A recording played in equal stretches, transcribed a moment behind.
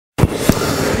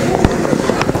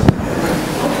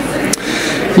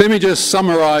Let me just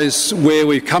summarise where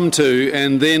we've come to,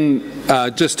 and then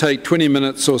just take 20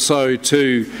 minutes or so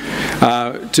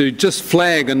to just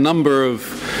flag a number of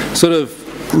sort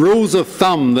of rules of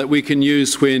thumb that we can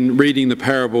use when reading the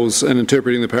parables and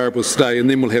interpreting the parables today, and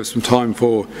then we'll have some time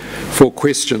for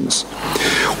questions.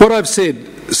 What I've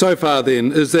said so far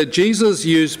then is that Jesus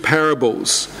used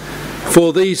parables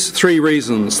for these three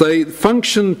reasons. They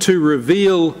function to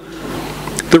reveal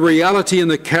the reality and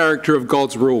the character of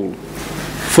God's rule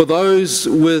for those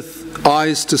with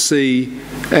eyes to see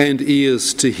and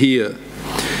ears to hear.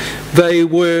 They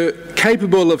were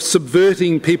capable of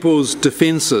subverting people's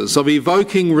defences, of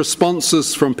evoking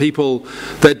responses from people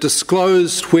that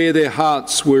disclosed where their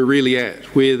hearts were really at,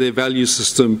 where their value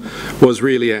system was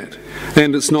really at.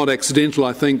 And it's not accidental,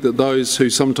 I think, that those who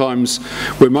sometimes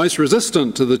were most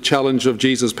resistant to the challenge of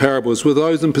Jesus' parables were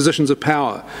those in positions of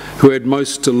power who had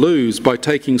most to lose by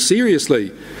taking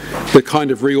seriously the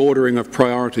kind of reordering of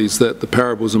priorities that the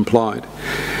parables implied.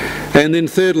 And then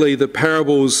thirdly, the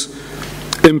parables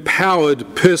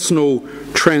empowered personal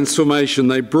transformation.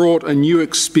 They brought a new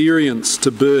experience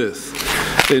to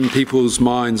birth in people's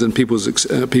minds and people's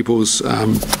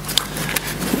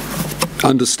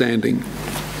understanding.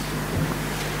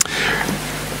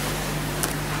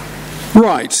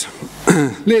 Right,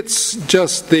 let's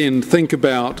just then think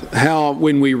about how,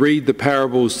 when we read the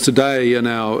parables today in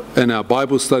our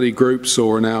Bible study groups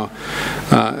or in our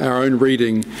own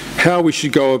reading, how we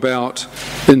should go about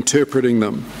interpreting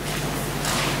them.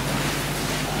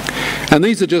 And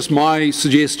these are just my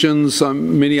suggestions.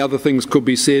 Many other things could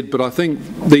be said, but I think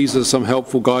these are some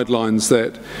helpful guidelines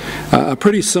that are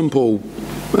pretty simple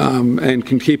and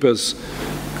can keep us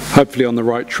hopefully on the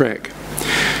right track.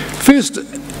 First,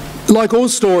 like all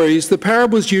stories, the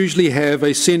parables usually have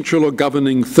a central or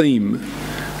governing theme,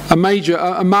 a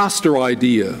master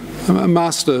idea, a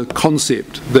master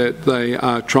concept that they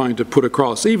are trying to put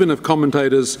across, even if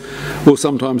commentators will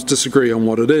sometimes disagree on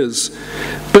what it is.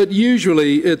 But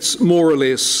usually it's more or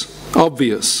less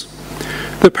obvious.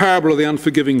 The parable of the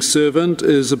unforgiving servant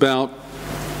is about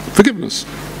forgiveness.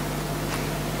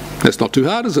 That's not too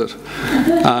hard, is it?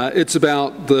 It's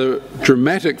about the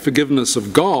dramatic forgiveness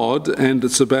of God, and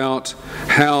it's about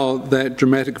how that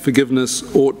dramatic forgiveness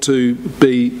ought to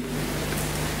be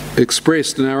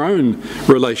expressed in our own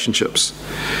relationships.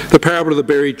 The parable of the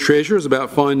buried treasure is about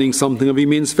finding something of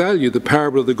immense value. The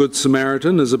parable of the Good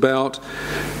Samaritan is about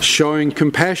showing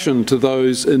compassion to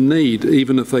those in need,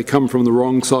 even if they come from the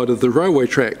wrong side of the railway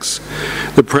tracks.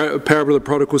 The parable of the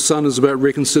prodigal son is about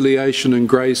reconciliation and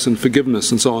grace and forgiveness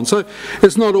and so on. So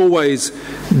it's not always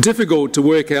difficult to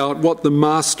work out what the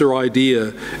master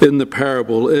idea in the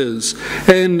parable is.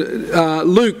 And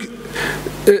Luke,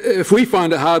 if we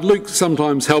find it hard, Luke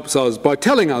sometimes helps us by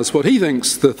telling us what he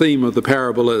thinks the theme of the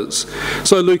parable is.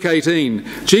 So Luke 18,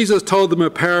 Jesus told them a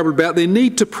parable about their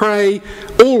need to pray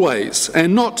always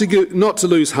and not to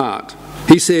lose heart.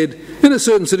 He said, in a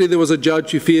certain city there was a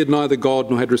judge who feared neither God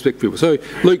nor had respect for people. So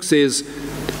Luke says,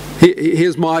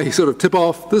 here's my sort of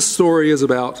tip-off, this story is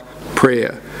about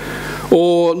prayer.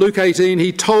 Or Luke 18,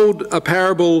 he told a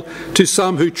parable to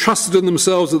some who trusted in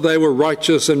themselves that they were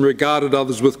righteous and regarded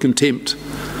others with contempt.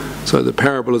 So the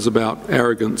parable is about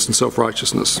arrogance and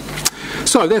self-righteousness.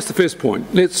 So that's the first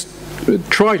point. Let's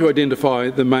try to identify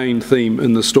the main theme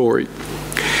in the story.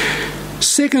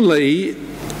 Secondly,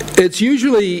 it's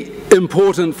usually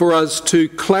important for us to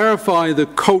clarify the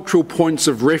cultural points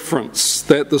of reference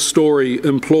that the story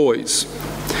employs.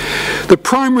 The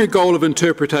primary goal of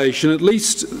interpretation, at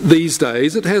least these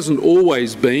days, it hasn't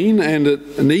always been, and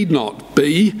it need not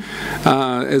be,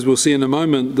 as we'll see in a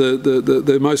moment,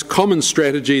 the most common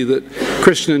strategy that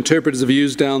Christian interpreters have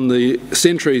used down the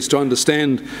centuries to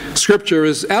understand Scripture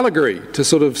is allegory, to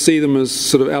sort of see them as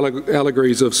sort of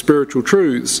allegories of spiritual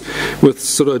truths with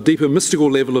sort of a deeper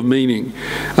mystical level of meaning.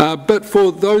 But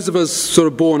for those of us sort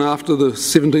of born after the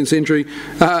 17th century,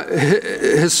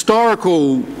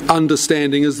 historical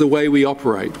understanding is the way we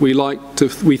operate.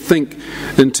 We think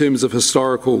in terms of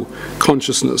historical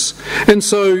consciousness. And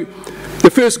so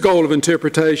the first goal of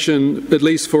interpretation, at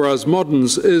least for us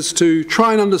moderns, is to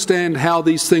try and understand how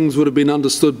these things would have been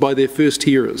understood by their first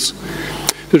hearers.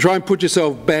 To try and put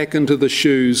yourself back into the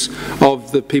shoes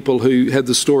of the people who had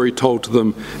the story told to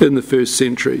them in the first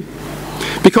century.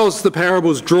 Because the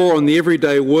parables draw on the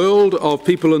everyday world of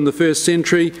people in the first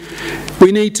century,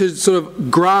 we need to sort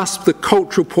of grasp the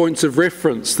cultural points of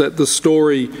reference that the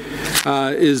story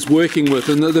is working with,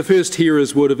 and that the first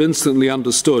hearers would have instantly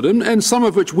understood, and some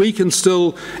of which we can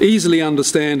still easily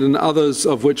understand, and others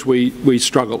of which we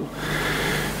struggle.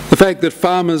 The fact that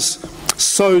farmers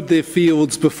sowed their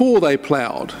fields before they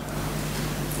ploughed.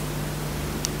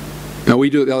 Now, we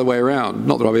do it the other way around.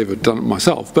 Not that I've ever done it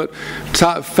myself, but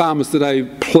farmers today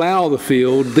plough the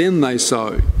field, then they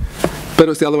sow. But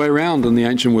it's the other way around in the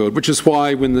ancient world, which is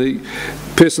why when the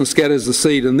person scatters the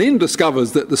seed and then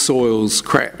discovers that the soil's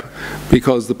crap,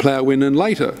 because the plough went in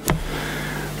later.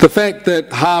 The fact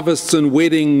that harvests and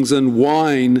weddings and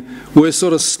wine were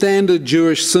sort of standard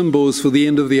Jewish symbols for the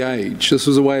end of the age. This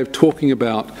was a way of talking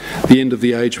about the end of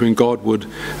the age when God would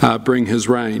bring his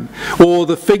reign. Or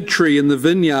the fig tree and the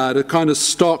vineyard are kind of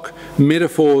stock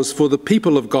metaphors for the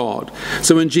people of God.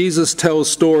 So when Jesus tells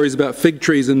stories about fig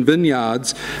trees and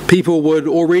vineyards, people would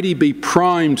already be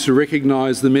primed to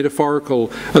recognize the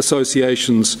metaphorical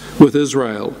associations with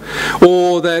Israel.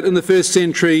 Or that in the first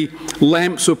century,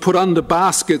 lamps were put under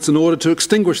baskets in order to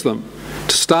extinguish them,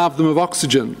 to starve them of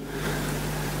oxygen.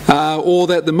 Or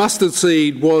that the mustard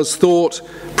seed was thought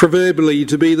proverbially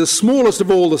to be the smallest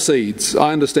of all the seeds.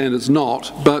 I understand it's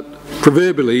not, but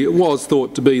proverbially it was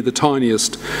thought to be the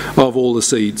tiniest of all the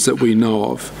seeds that we know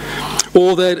of.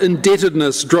 Or that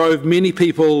indebtedness drove many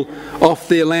people off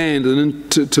their land and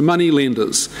into money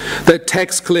lenders. That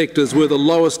tax collectors were the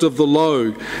lowest of the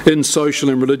low in social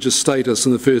and religious status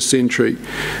in the first century.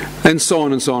 And so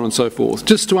on and so on and so forth.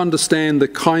 Just to understand the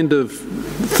kind of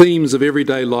themes of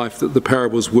everyday life that the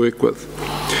parables work with.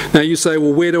 Now you say,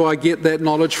 well, where do I get that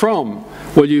knowledge from?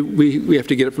 Well, we have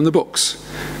to get it from the books.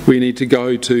 We need to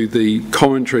go to the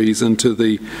commentaries and to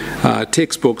the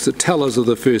textbooks that tell us of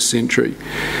the first century.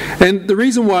 And the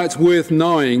reason why it's worth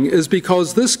knowing is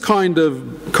because this kind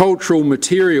of cultural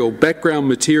material, background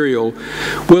material,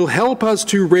 will help us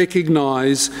to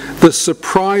recognise the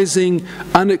surprising,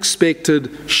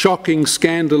 unexpected, shocking,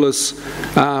 scandalous,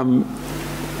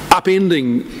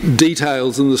 upending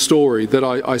details in the story that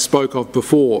I spoke of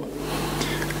before.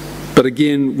 But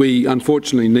again, we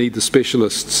unfortunately need the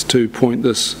specialists to point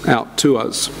this out to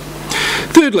us.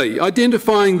 Thirdly,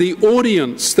 identifying the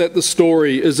audience that the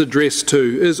story is addressed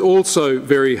to is also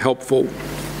very helpful.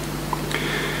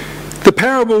 The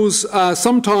parables are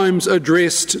sometimes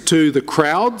addressed to the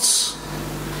crowds,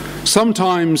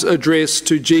 sometimes addressed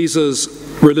to Jesus'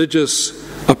 religious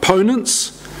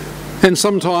opponents, and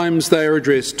sometimes they are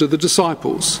addressed to the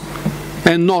disciples.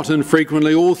 And not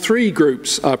infrequently, all three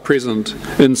groups are present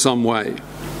in some way.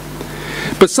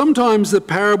 But sometimes the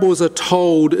parables are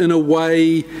told in a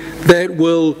way that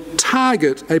will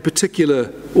target a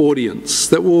particular audience,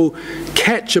 that will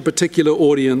catch a particular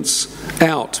audience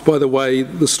out by the way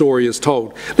the story is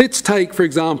told. Let's take, for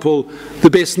example,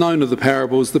 the best known of the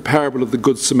parables, the parable of the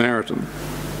Good Samaritan.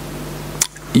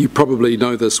 You probably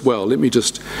know this well. Let me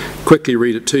just quickly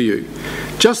read it to you.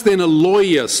 Just then a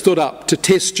lawyer stood up to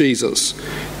test Jesus.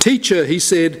 "Teacher," he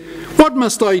said, "what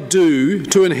must I do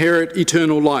to inherit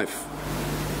eternal life?"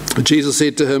 Jesus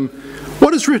said to him,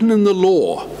 "What is written in the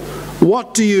law?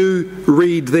 What do you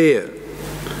read there?"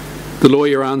 The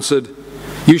lawyer answered,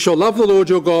 "You shall love the Lord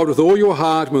your God with all your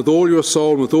heart, and with all your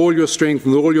soul, and with all your strength,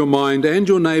 and with all your mind, and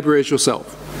your neighbour as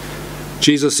yourself."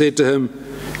 Jesus said to him,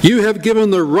 "You have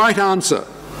given the right answer.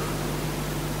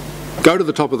 Go to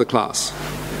the top of the class.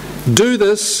 Do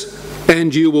this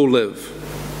and you will live."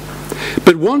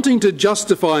 But wanting to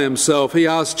justify himself, he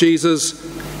asked Jesus,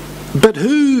 "But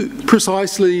who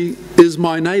precisely is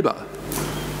my neighbour?"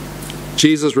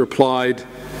 Jesus replied,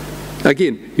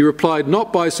 he replied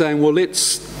not by saying, well,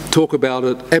 let's talk about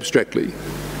it abstractly.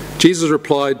 Jesus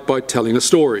replied by telling a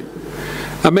story.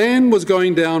 A man was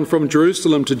going down from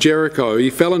Jerusalem to Jericho. He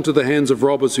fell into the hands of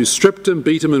robbers who stripped him,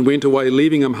 beat him, and went away,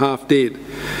 leaving him half dead.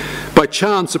 By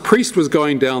chance, a priest was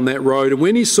going down that road, and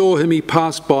when he saw him, he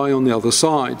passed by on the other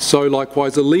side. So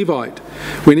likewise a Levite,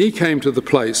 when he came to the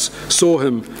place, saw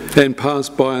him and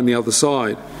passed by on the other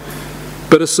side.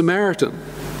 But a Samaritan,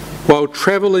 while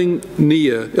travelling,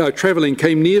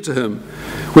 came near to him.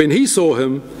 When he saw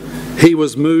him, he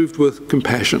was moved with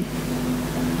compassion.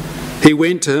 He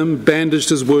went to him, bandaged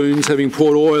his wounds, having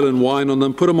poured oil and wine on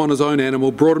them, put him on his own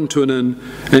animal, brought him to an inn,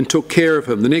 and took care of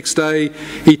him. The next day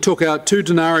he took out 2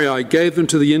 denarii, gave them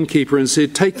to the innkeeper, and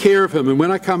said, "Take care of him, and when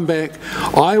I come back,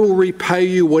 I will repay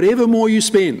you whatever more you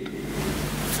spend."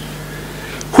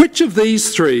 Which of these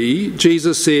 3,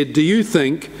 Jesus said, do you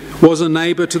think was a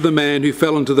neighbour to the man who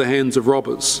fell into the hands of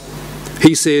robbers?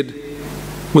 He said,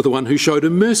 "With the one who showed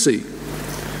him mercy."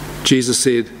 Jesus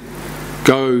said,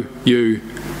 "Go you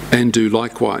and do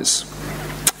likewise."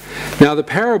 Now the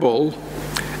parable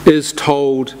is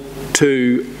told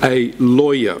to a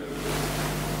lawyer,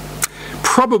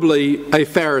 probably a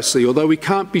Pharisee, although we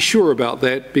can't be sure about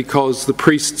that because the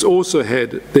priests also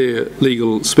had their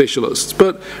legal specialists,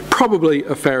 but probably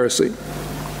a Pharisee.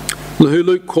 who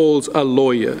Luke calls a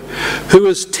lawyer, who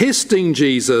is testing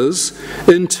Jesus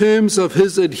in terms of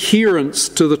his adherence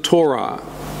to the Torah.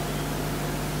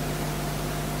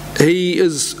 He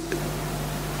is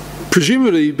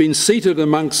presumably been seated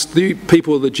amongst the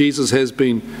people that Jesus has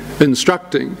been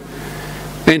instructing,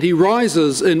 and he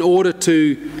rises in order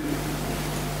to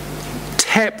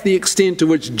tap the extent to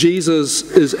which Jesus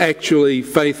is actually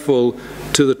faithful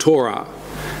to the Torah.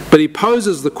 But he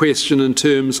poses the question in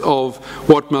terms of,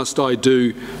 what must I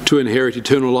do to inherit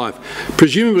eternal life?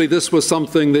 Presumably this was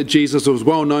something that Jesus was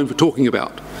well known for talking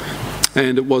about,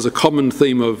 and it was a common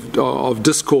theme of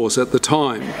discourse at the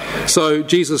time. So,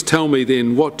 Jesus, tell me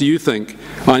then, what do you think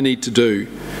I need to do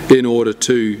in order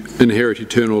to inherit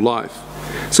eternal life?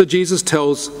 So Jesus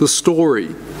tells the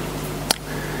story.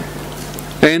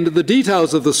 And the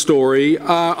details of the story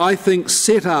are, I think,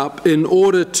 set up in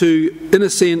order to, in a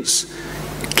sense,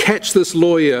 catch this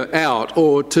lawyer out,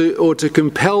 or to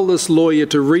compel this lawyer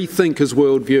to rethink his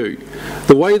worldview.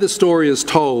 The way the story is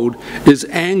told is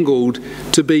angled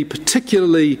to be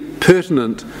particularly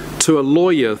pertinent to a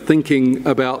lawyer thinking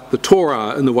about the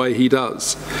Torah in the way he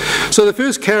does. So the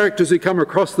first characters who come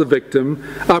across the victim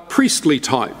are priestly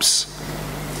types,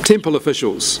 temple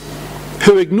officials,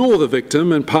 who ignore the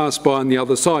victim and pass by on the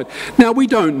other side. Now, we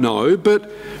don't know,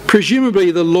 but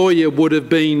presumably the lawyer would have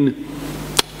been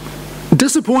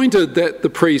disappointed that the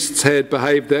priests had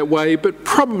behaved that way, but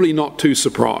probably not too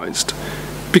surprised,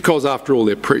 because after all,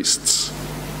 they're priests.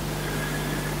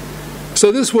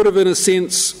 So this would have, in a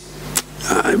sense,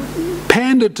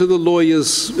 pandered to the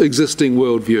lawyer's existing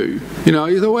worldview.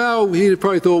 He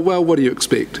probably thought, well, what do you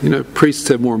expect? Priests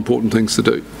have more important things to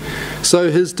do. So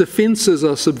his defences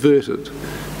are subverted,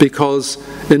 because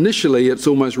initially it's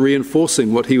almost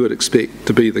reinforcing what he would expect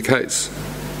to be the case.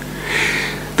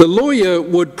 The lawyer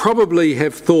would probably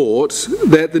have thought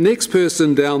that the next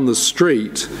person down the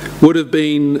street would have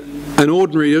been an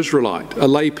ordinary Israelite, a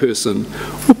layperson,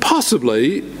 or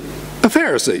possibly a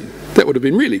Pharisee. That would have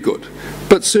been really good.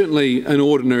 But certainly an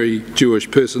ordinary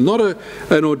Jewish person, not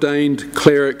an ordained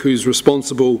cleric who's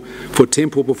responsible for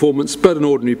temple performance, but an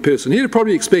ordinary person. He'd have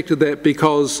probably expected that,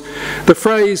 because the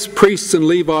phrase priests and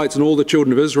Levites and all the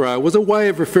children of Israel was a way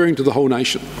of referring to the whole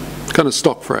nation, kind of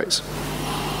stock phrase.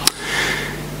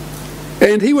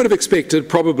 And he would have expected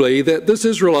probably that this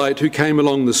Israelite who came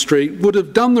along the street would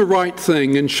have done the right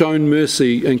thing and shown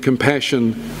mercy and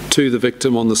compassion to the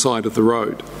victim on the side of the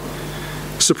road.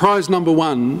 Surprise number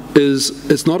one is,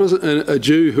 it's not a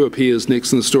Jew who appears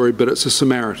next in the story, but it's a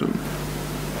Samaritan.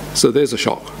 So there's a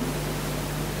shock.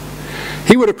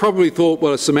 He would have probably thought,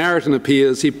 well, a Samaritan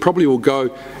appears, he probably will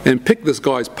go and pick this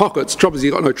guy's pockets. Trouble is,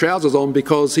 he's got no trousers on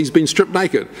because he's been stripped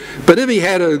naked. But if he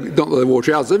had not that they wore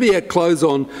trousers, if he had clothes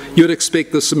on, you'd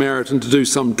expect the Samaritan to do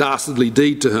some dastardly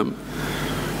deed to him.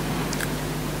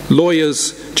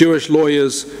 Lawyers, Jewish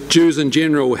lawyers, Jews in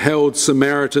general, held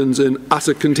Samaritans in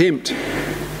utter contempt,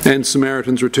 and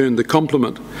Samaritans returned the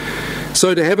compliment.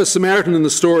 So to have a Samaritan in the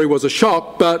story was a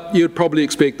shock, but you'd probably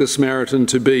expect the Samaritan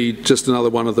to be just another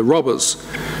one of the robbers.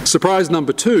 Surprise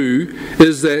number two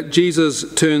is that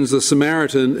Jesus turns the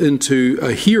Samaritan into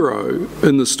a hero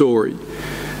in the story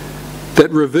that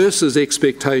reverses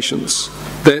expectations,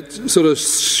 that sort of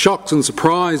shocks and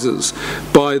surprises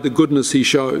by the goodness he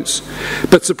shows.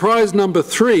 But surprise number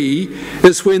three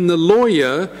is when the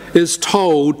lawyer is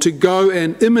told to go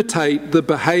and imitate the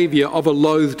behaviour of a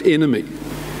loathed enemy.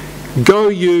 Go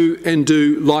you and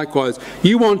do likewise.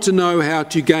 You want to know how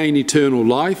to gain eternal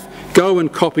life? Go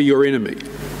and copy your enemy.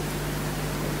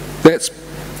 That's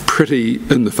pretty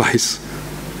in the face.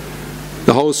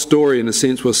 The whole story, in a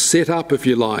sense, was set up, if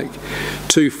you like,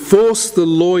 to force the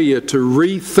lawyer to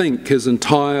rethink his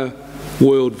entire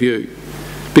worldview.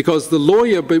 Because the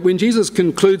lawyer, but when Jesus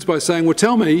concludes by saying, well,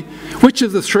 tell me, which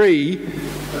of the three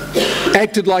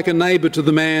acted like a neighbour to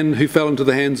the man who fell into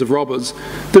the hands of robbers,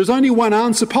 there's only one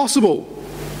answer possible.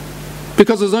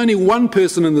 Because there's only one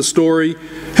person in the story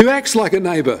who acts like a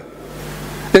neighbour.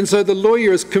 And so the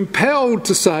lawyer is compelled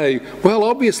to say, well,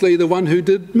 obviously the one who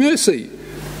did mercy.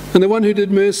 And the one who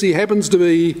did mercy happens to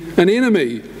be an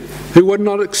enemy who would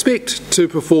not expect to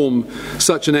perform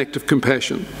such an act of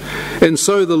compassion. And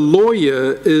so the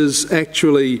lawyer is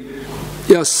actually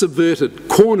subverted,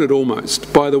 cornered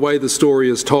almost, by the way the story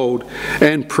is told,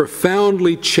 and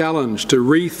profoundly challenged to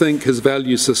rethink his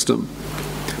value system,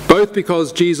 both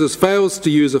because Jesus fails to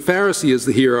use a Pharisee as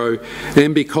the hero,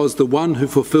 and because the one who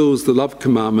fulfills the love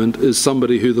commandment is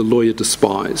somebody who the lawyer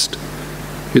despised,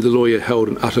 who the lawyer held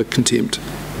in utter contempt.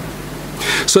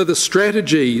 So the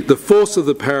strategy, the force of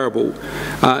the parable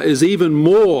is even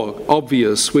more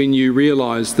obvious when you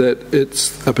realise that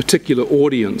it's a particular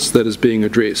audience that is being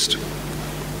addressed.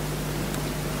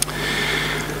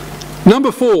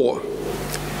 Number 4,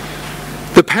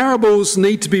 the parables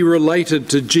need to be related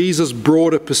to Jesus'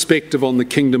 broader perspective on the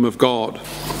kingdom of God.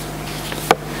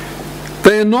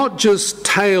 They are not just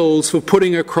tales for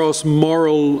putting across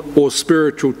moral or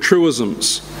spiritual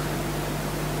truisms.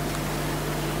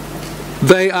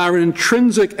 They are an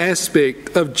intrinsic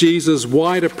aspect of Jesus'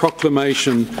 wider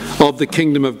proclamation of the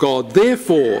kingdom of God.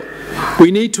 Therefore,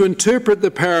 we need to interpret the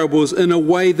parables in a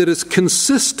way that is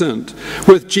consistent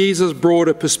with Jesus'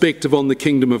 broader perspective on the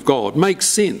kingdom of God. Makes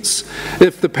sense.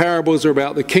 If the parables are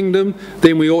about the kingdom,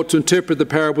 then we ought to interpret the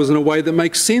parables in a way that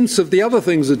makes sense of the other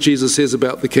things that Jesus says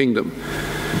about the kingdom.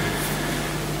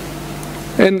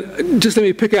 And just let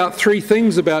me pick out 3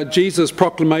 things about Jesus'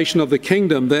 proclamation of the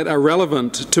kingdom that are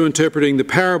relevant to interpreting the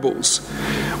parables.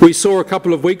 We saw a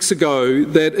couple of weeks ago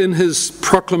that in his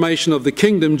proclamation of the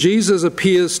kingdom, Jesus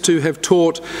appears to have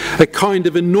taught a kind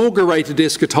of inaugurated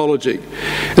eschatology.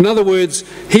 In other words,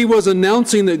 he was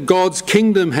announcing that God's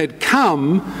kingdom had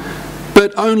come,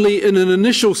 but only in an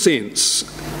initial sense.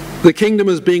 The kingdom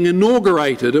is being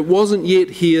inaugurated. It wasn't yet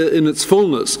here in its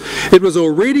fullness. It was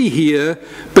already here,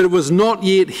 but it was not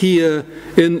yet here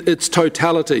in its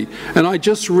totality. And I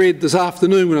just read this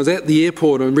afternoon when I was at the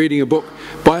airport, I'm reading a book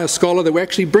by a scholar that we're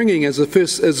actually bringing as a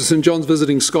St. John's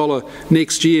visiting scholar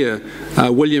next year,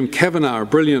 William Kavanagh, a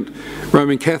brilliant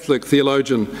Roman Catholic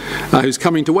theologian who's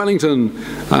coming to Wellington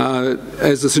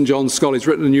as a St. John's scholar. He's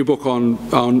written a new book on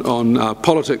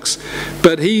politics.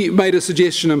 But he made a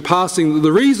suggestion in passing that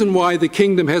the reason why the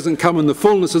kingdom hasn't come in the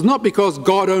fullness is not because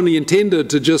God only intended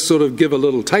to just sort of give a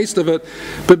little taste of it,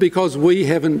 but because we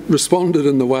haven't responded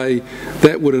in the way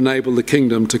that would enable the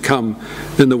kingdom to come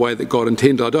in the way that God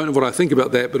intended. I don't know what I think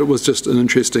about that, but it was just an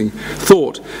interesting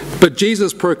thought. But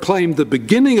Jesus proclaimed the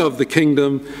beginning of the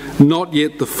kingdom, not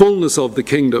yet the fullness of the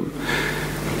kingdom.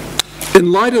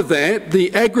 In light of that,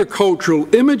 the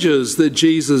agricultural images that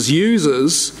Jesus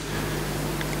uses,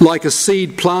 like a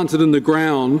seed planted in the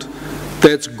ground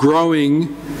that's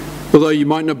growing, although you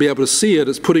might not be able to see it,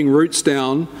 it's putting roots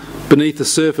down beneath the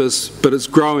surface, but it's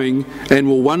growing and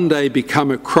will one day become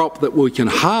a crop that we can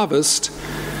harvest,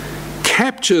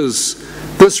 captures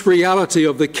this reality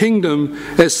of the kingdom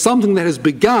as something that has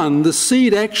begun. The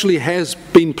seed actually has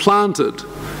been planted.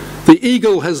 The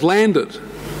eagle has landed.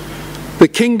 The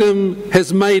kingdom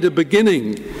has made a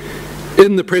beginning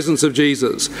in the presence of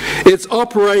Jesus. It's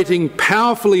operating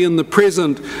powerfully in the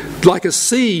present, like a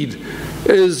seed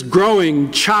is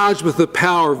growing, charged with the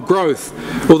power of growth,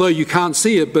 although you can't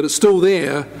see it, but it's still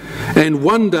there, and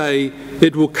one day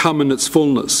it will come in its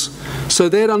fullness. So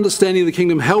that understanding of the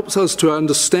kingdom helps us to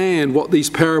understand what these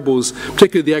parables,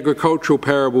 particularly the agricultural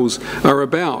parables, are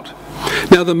about.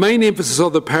 Now, the main emphasis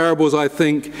of the parables, I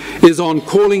think, is on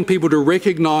calling people to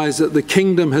recognize that the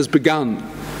kingdom has begun,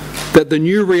 that the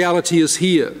new reality is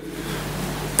here,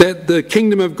 that the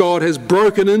kingdom of God has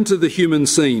broken into the human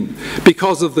scene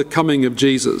because of the coming of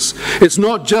Jesus. It's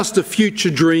not just a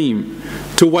future dream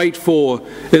to wait for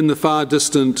in the far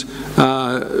distant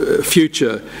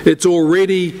future. It's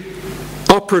already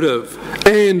operative,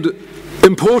 and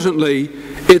importantly,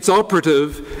 it's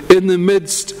operative in the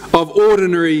midst of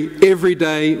ordinary,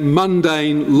 everyday,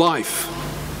 mundane life.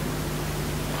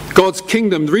 God's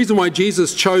kingdom, the reason why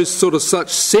Jesus chose sort of such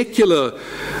secular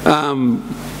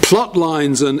plot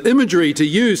lines and imagery to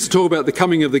use to talk about the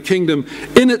coming of the kingdom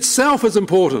in itself is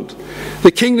important.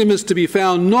 The kingdom is to be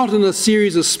found not in a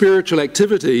series of spiritual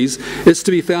activities, it's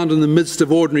to be found in the midst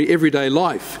of ordinary everyday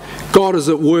life. God is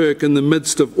at work in the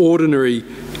midst of ordinary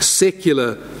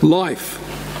secular life.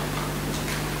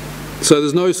 So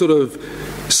there's no sort of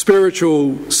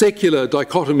spiritual secular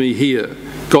dichotomy here.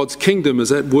 God's kingdom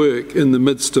is at work in the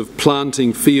midst of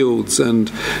planting fields and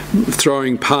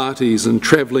throwing parties and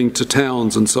travelling to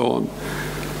towns and so on.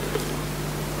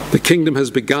 The kingdom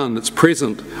has begun, it's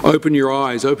present. Open your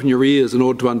eyes, open your ears in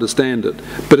order to understand it.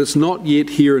 But it's not yet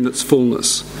here in its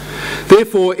fullness.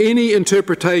 Therefore, any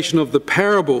interpretation of the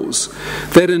parables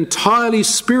that entirely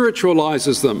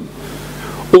spiritualizes them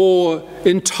or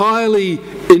entirely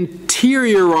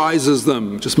interiorizes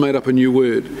them, just made up a new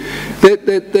word,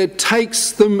 that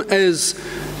takes them as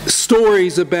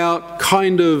stories about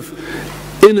kind of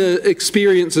inner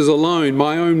experiences alone,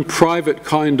 my own private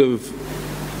kind of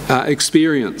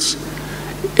experience.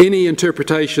 Any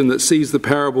interpretation that sees the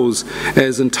parables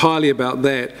as entirely about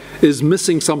that is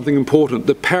missing something important.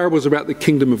 The parables are about the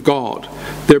kingdom of God.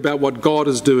 They're about what God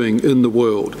is doing in the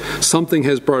world. Something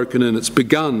has broken in, it's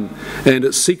begun, and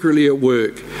it's secretly at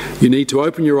work. You need to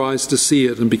open your eyes to see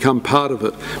it and become part of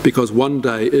it, because one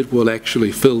day it will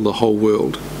actually fill the whole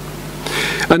world.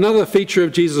 Another feature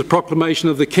of Jesus' proclamation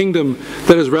of the kingdom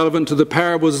that is relevant to the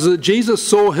parables is that Jesus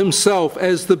saw himself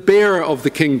as the bearer of the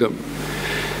kingdom.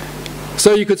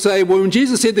 So you could say, well, when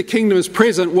Jesus said the kingdom is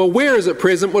present, well, where is it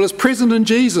present? Well, it's present in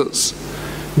Jesus.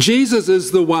 Jesus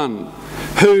is the one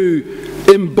who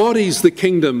embodies the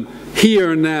kingdom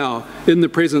here and now in the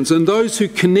presence. And those who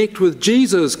connect with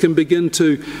Jesus can begin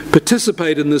to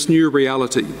participate in this new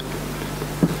reality.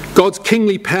 God's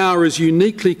kingly power is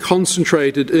uniquely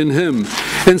concentrated in him.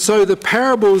 And so the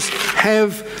parables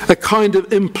have a kind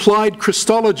of implied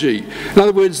Christology. In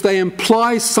other words, they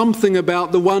imply something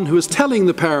about the one who is telling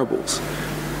the parables.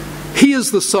 He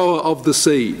is the sower of the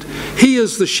seed. He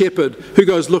is the shepherd who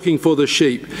goes looking for the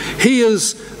sheep. He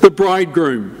is the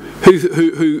bridegroom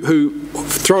who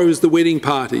throws the wedding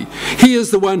party. He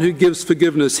is the one who gives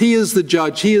forgiveness. He is the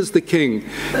judge. He is the king.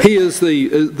 He is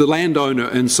the landowner,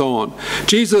 and so on.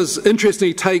 Jesus,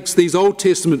 interestingly, takes these Old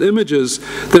Testament images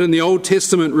that in the Old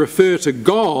Testament refer to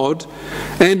God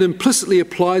and implicitly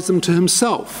applies them to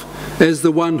himself as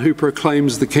the one who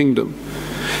proclaims the kingdom.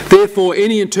 Therefore,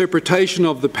 any interpretation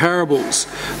of the parables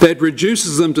that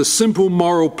reduces them to simple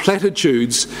moral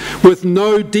platitudes with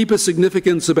no deeper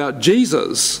significance about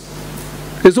Jesus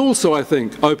is also, I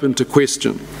think, open to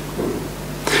question.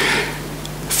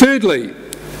 Thirdly,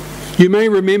 you may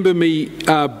remember me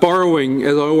borrowing,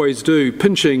 as I always do,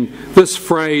 pinching this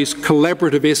phrase,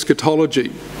 collaborative eschatology,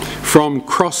 from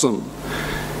Crossan.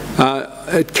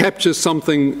 It captures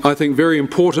something, I think, very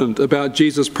important about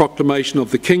Jesus' proclamation of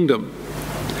the kingdom.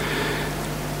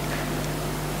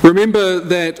 Remember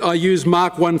that I used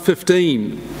Mark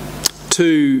 1:15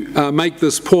 to make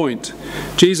this point.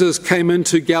 Jesus came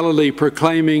into Galilee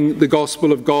proclaiming the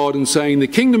gospel of God and saying, the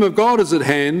kingdom of God is at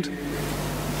hand,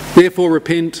 therefore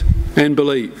repent and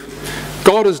believe.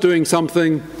 God is doing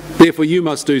something, therefore you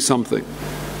must do something.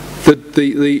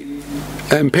 The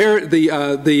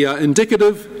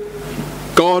indicative,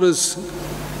 God is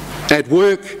at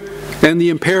work, and the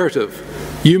imperative,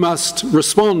 you must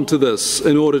respond to this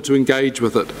in order to engage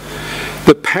with it.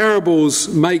 The parables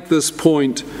make this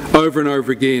point over and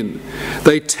over again.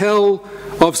 They tell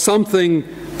of something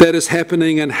that is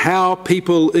happening and how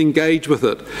people engage with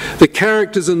it. The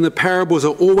characters in the parables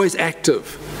are always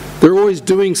active. They're always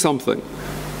doing something.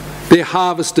 They're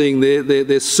harvesting,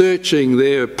 they're searching,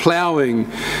 they're ploughing,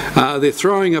 they're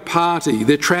throwing a party,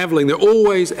 they're travelling, they're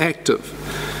always active.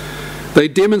 They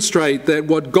demonstrate that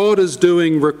what God is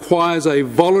doing requires a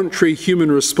voluntary human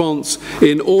response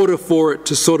in order for it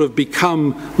to sort of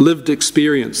become lived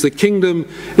experience. The kingdom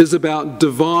is about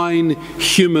divine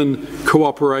human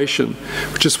cooperation,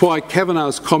 which is why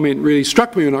Kavanagh's comment really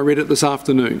struck me when I read it this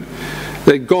afternoon,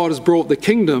 that God has brought the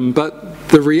kingdom, but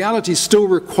the reality still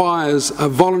requires a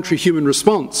voluntary human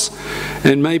response.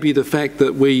 And maybe the fact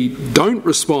that we don't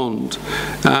respond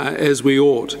as we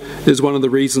ought is one of the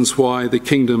reasons why the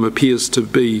kingdom appears to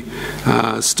be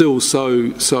still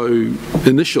so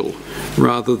initial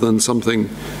rather than something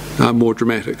more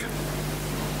dramatic.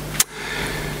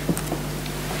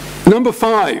 Number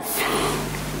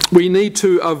 5, we need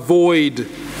to avoid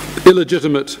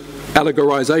illegitimate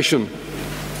allegorization.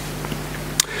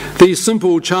 These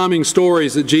simple, charming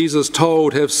stories that Jesus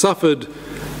told have suffered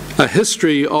a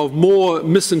history of more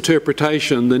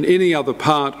misinterpretation than any other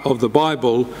part of the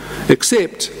Bible,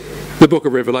 except the book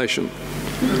of Revelation.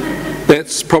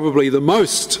 That's probably the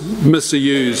most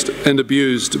misused and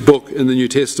abused book in the New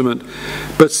Testament.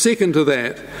 But second to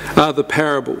that are the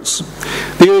parables.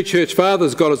 The early church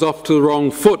fathers got us off to the wrong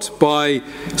foot by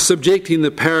subjecting the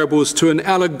parables to an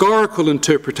allegorical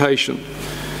interpretation.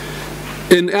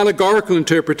 In allegorical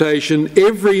interpretation,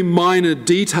 every minor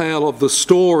detail of the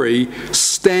story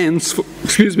stands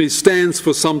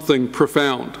for something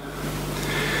profound.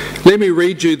 Let me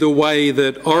read you the way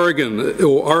that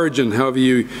Origen, however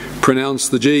you pronounce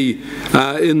the G,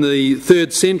 in the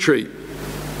 3rd century,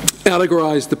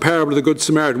 allegorized the parable of the Good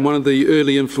Samaritan, one of the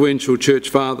early influential church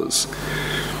fathers.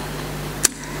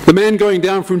 The man going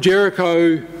down from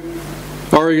Jericho,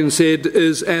 Origen said,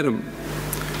 is Adam.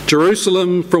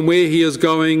 Jerusalem, from where he is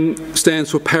going,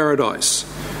 stands for paradise.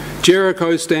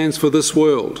 Jericho stands for this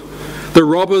world. The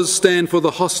robbers stand for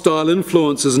the hostile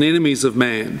influences and enemies of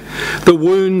man. The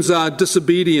wounds are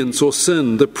disobedience or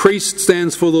sin. The priest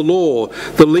stands for the law.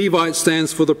 The Levite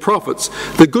stands for the prophets.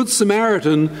 The Good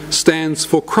Samaritan stands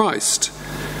for Christ.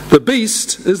 The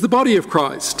beast is the body of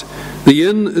Christ. The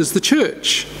inn is the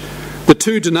church. The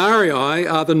 2 denarii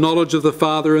are the knowledge of the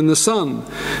Father and the Son.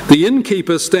 The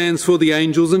innkeeper stands for the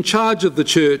angels in charge of the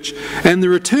church, and the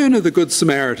return of the Good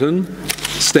Samaritan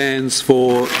stands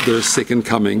for the second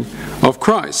coming of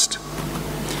Christ.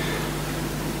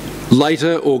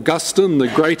 Later, Augustine, the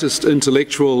greatest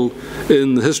intellectual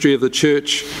in the history of the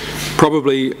church,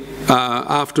 probably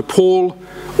after Paul,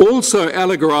 also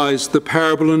allegorized the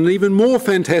parable in an even more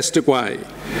fantastic way.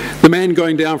 The man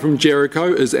going down from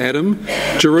Jericho is Adam.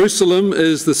 Jerusalem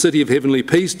is the city of heavenly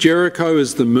peace. Jericho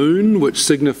is the moon, which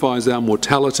signifies our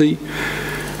mortality.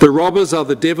 The robbers are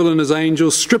the devil and his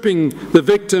angels. Stripping the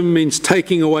victim means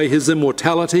taking away his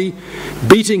immortality.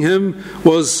 Beating him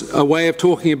was a way of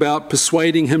talking about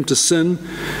persuading him to sin.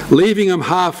 Leaving him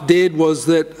half dead was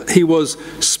that he was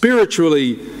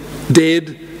spiritually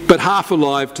dead, but half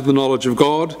alive to the knowledge of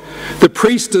God. The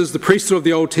priest is the priesthood of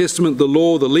the Old Testament, the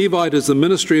law. The Levite is the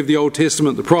ministry of the Old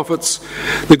Testament, the prophets.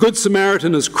 The Good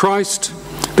Samaritan is Christ.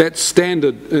 That's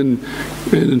standard in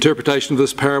interpretation of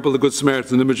this parable. The Good Samaritan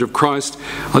is an image of Christ.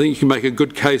 I think you can make a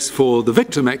good case for the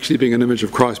victim actually being an image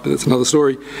of Christ, but that's another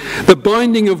story. The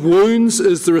binding of wounds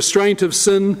is the restraint of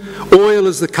sin. Oil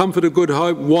is the comfort of good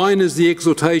hope. Wine is the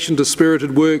exaltation to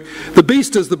spirited work. The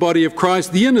beast is the body of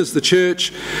Christ. The inn is the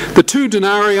church. The 2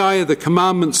 denarii are the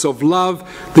commandments of love.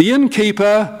 The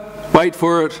innkeeper, wait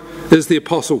for it, is the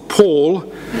Apostle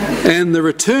Paul, and the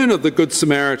return of the Good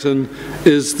Samaritan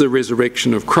is the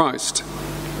resurrection of Christ.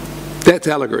 That's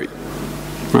allegory,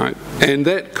 right? And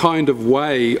that kind of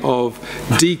way of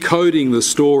decoding the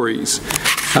stories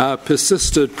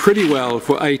persisted pretty well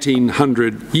for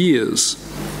 1800 years.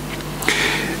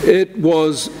 It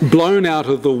was blown out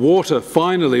of the water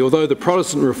finally. Although the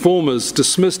Protestant reformers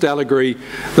dismissed allegory,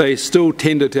 they still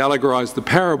tended to allegorize the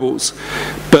parables.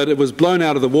 But it was blown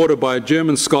out of the water by a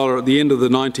German scholar at the end of the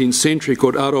 19th century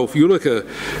called Adolf Jülicher,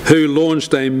 who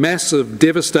launched a massive,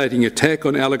 devastating attack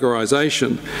on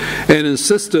allegorization and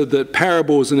insisted that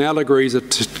parables and allegories are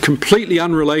completely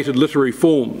unrelated literary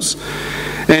forms.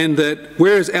 And that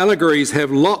whereas allegories have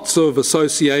lots of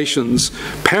associations,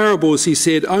 parables, he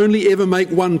said, only ever make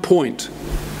one point,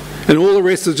 and all the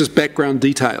rest is just background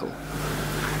detail.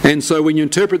 And so when you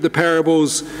interpret the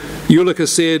parables, Jülicher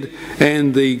said,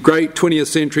 and the great 20th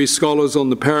century scholars on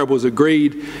the parables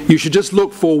agreed, you should just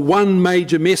look for one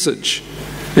major message,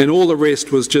 and all the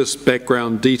rest was just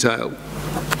background detail.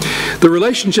 The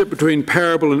relationship between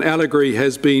parable and allegory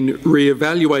has been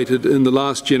re-evaluated in the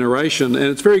last generation, and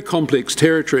it's very complex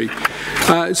territory.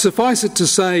 Suffice it to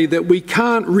say that we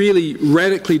can't really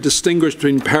radically distinguish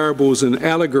between parables and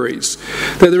allegories,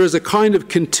 that there is a kind of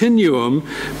continuum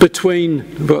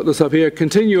between, put this up here,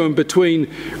 continuum between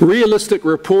realistic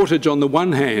reportage on the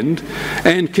one hand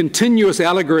and continuous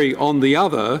allegory on the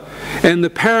other, and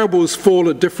the parables fall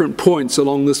at different points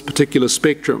along this particular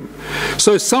spectrum.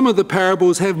 So some of the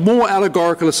parables have more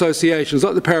allegorical associations,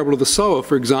 like the parable of the sower,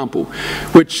 for example,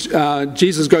 which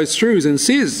Jesus goes through and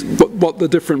says what the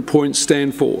different points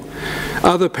stand for.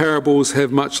 Other parables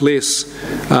have much less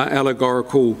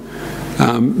allegorical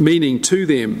meaning to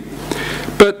them.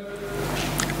 But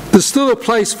there's still a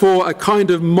place for a kind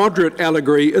of moderate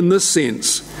allegory in this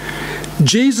sense.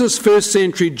 Jesus' first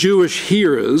century Jewish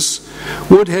hearers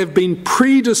would have been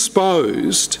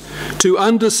predisposed to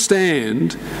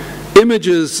understand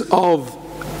images of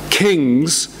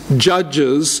kings,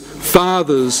 judges,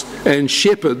 fathers, and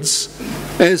shepherds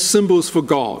as symbols for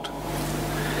God.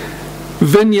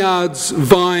 Vineyards,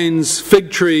 vines,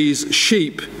 fig trees,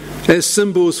 sheep as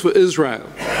symbols for Israel.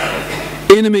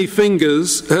 Enemy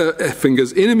figures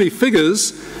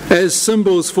as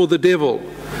symbols for the devil.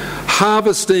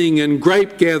 Harvesting and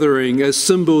grape gathering as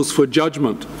symbols for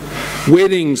judgment.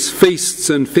 Weddings, feasts,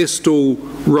 and festal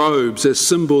robes as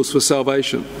symbols for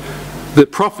salvation. The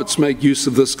prophets make use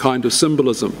of this kind of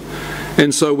symbolism.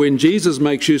 And so when Jesus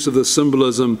makes use of this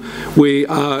symbolism, we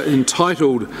are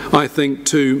entitled, I think,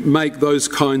 to make those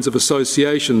kinds of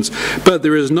associations. But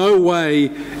there is no way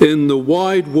in the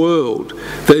wide world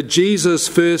that Jesus'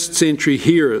 first century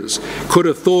hearers could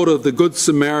have thought of the Good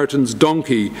Samaritan's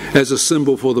donkey as a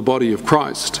symbol for the body of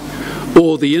Christ,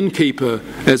 or the innkeeper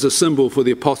as a symbol for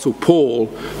the Apostle Paul,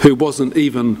 who wasn't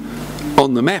even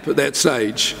on the map at that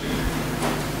stage.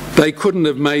 They couldn't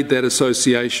have made that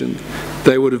association.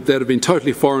 That would have been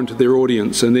totally foreign to their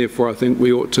audience, and therefore I think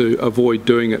we ought to avoid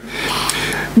doing it.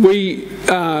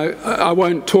 I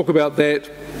won't talk about that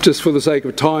just for the sake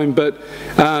of time, but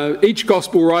each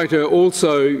gospel writer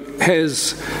also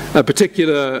has a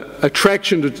particular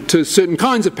attraction to certain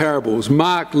kinds of parables.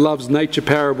 Mark loves nature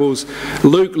parables,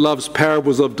 Luke loves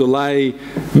parables of delay,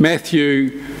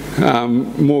 Matthew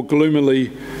more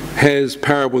gloomily has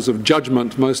parables of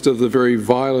judgment, most of the very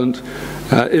violent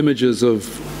images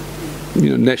of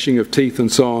gnashing of teeth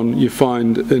and so on you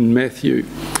find in Matthew.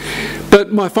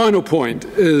 But my final point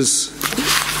is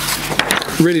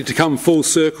ready to come full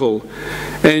circle,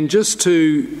 and just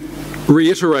to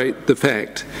reiterate the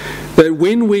fact that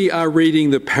when we are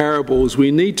reading the parables,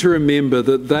 we need to remember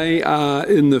that they are,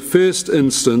 in the first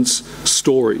instance,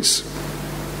 stories.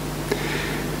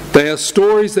 They are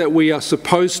stories that we are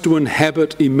supposed to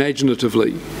inhabit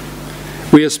imaginatively.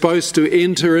 We are supposed to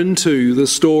enter into the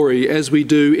story as we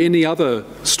do any other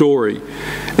story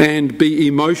and be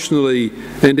emotionally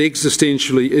and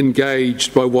existentially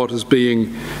engaged by what is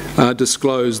being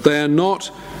disclosed. They are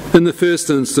not, in the first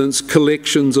instance,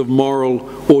 collections of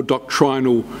moral or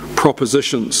doctrinal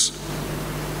propositions.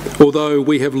 Although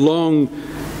we have long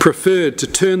preferred to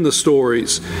turn the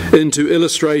stories into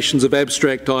illustrations of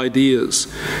abstract ideas.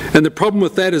 And the problem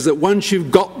with that is that once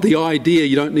you've got the idea,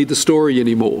 you don't need the story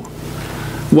anymore.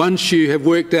 Once you have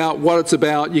worked out what it's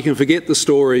about, you can forget the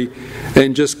story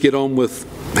and just get on with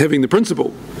having the principle.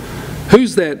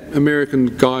 Who's that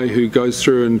American guy who goes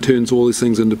through and turns all these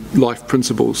things into life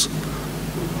principles?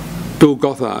 Bill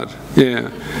Gothard, yeah.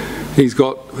 He's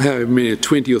got however many,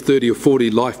 20 or 30 or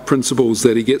 40 life principles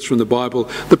that he gets from the Bible.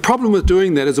 The problem with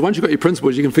doing that is that once you've got your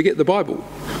principles, you can forget the Bible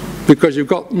because you've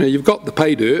got the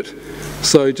pay dirt.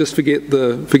 So just forget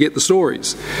the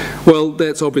stories. Well,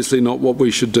 that's obviously not what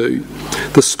we should do.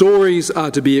 The stories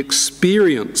are to be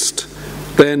experienced.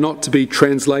 They are not to be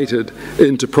translated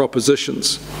into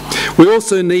propositions. We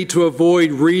also need to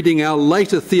avoid reading our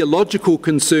later theological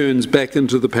concerns back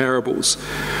into the parables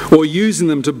or using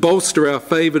them to bolster our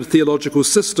favoured theological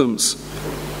systems.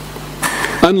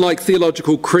 Unlike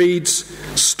theological creeds,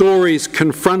 stories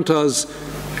confront us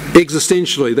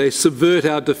existentially. They subvert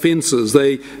our defences.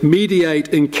 They mediate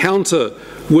encounter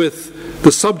with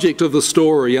the subject of the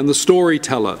story and the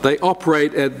storyteller. They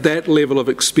operate at that level of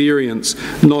experience,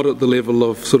 not at the level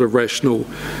of sort of rational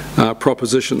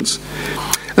propositions.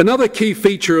 Another key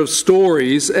feature of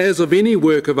stories, as of any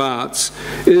work of art,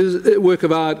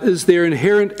 is their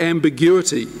inherent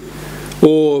ambiguity,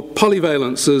 or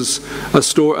polyvalence is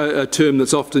a term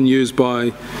that's often used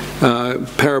by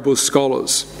parable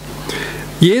scholars.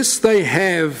 Yes, they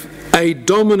have a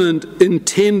dominant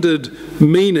intended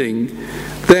meaning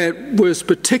that was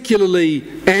particularly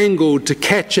angled to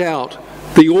catch out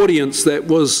the audience that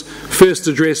was first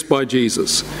addressed by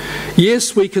Jesus.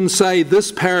 Yes, we can say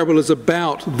this parable is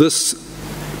about this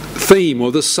theme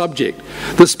or this subject.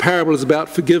 This parable is about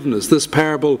forgiveness. This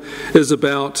parable is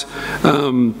about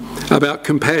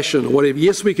compassion or whatever.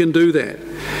 Yes, we can do that.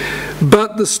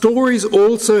 But the stories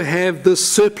also have this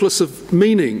surplus of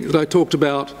meaning that I talked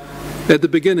about at the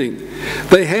beginning.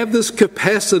 They have this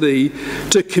capacity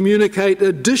to communicate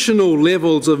additional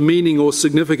levels of meaning or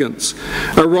significance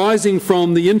arising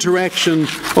from the interaction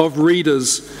of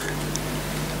readers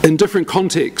in different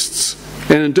contexts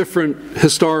and in different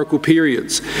historical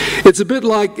periods. It's a bit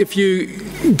like if you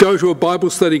go to a Bible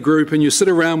study group and you sit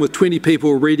around with 20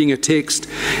 people reading a text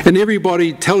and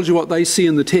everybody tells you what they see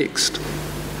in the text.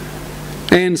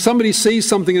 And somebody sees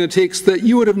something in a text that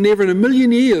you would have never in a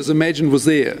million years imagined was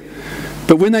there.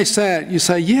 But when they say it, you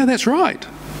say, yeah, that's right.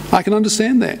 I can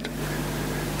understand that.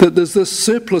 That there's this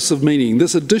surplus of meaning,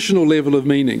 this additional level of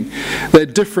meaning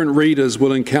that different readers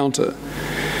will encounter.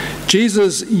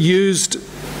 Jesus used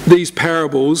these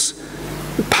parables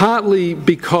partly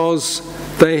because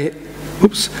they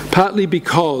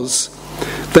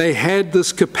had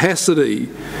this capacity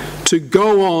to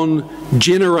go on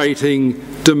generating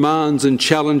demands and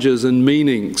challenges and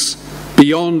meanings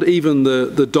beyond even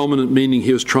the dominant meaning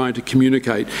he was trying to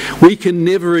communicate. We can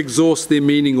never exhaust their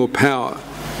meaning or power.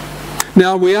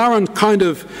 Now, we are on kind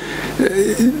of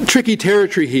tricky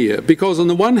territory here, because on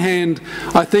the one hand,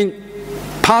 I think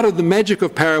part of the magic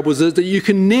of parables is that you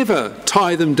can never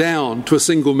tie them down to a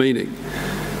single meaning.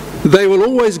 They will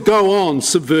always go on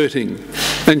subverting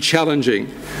and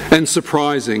challenging and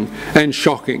surprising and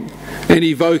shocking and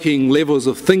evoking levels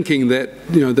of thinking that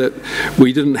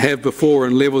we didn't have before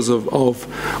and levels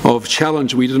of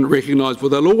challenge we didn't recognise. But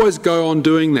they'll always go on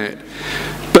doing that.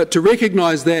 But to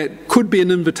recognise that could be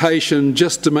an invitation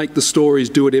just to make the stories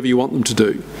do whatever you want them to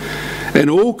do. And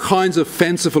all kinds of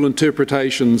fanciful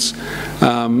interpretations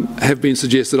have been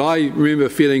suggested. I remember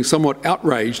feeling somewhat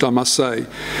outraged, I must say,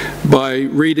 by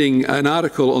reading an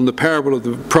article on the parable of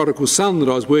the prodigal son that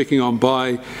I was working on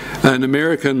by an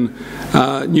American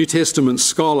New Testament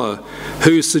scholar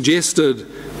who suggested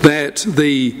that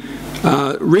the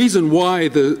reason why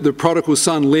the prodigal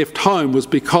son left home was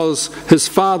because his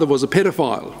father was a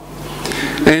pedophile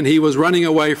and he was running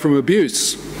away from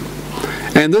abuse.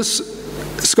 And this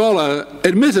scholar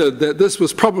admitted that this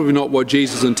was probably not what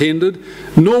Jesus intended,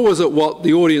 nor was it what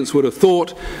the audience would have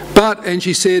thought, and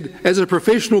she said, as a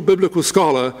professional biblical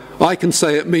scholar, I can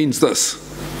say it means this.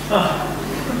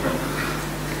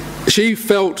 She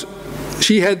felt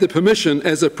she had the permission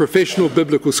as a professional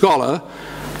biblical scholar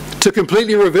to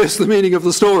completely reverse the meaning of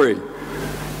the story.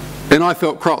 And I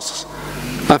felt cross.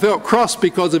 I felt cross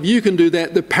because if you can do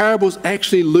that, the parables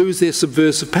actually lose their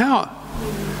subversive power.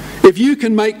 If you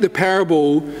can make the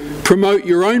parable promote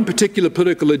your own particular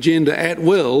political agenda at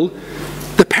will,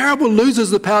 the parable loses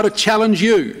the power to challenge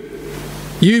you.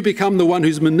 You become the one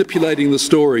who's manipulating the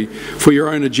story for your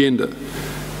own agenda.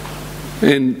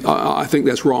 And I think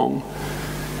that's wrong.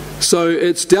 So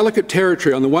it's delicate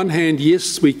territory. On the one hand,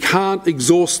 yes, we can't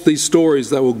exhaust these stories.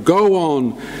 They will go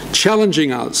on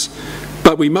challenging us,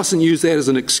 but we mustn't use that as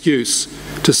an excuse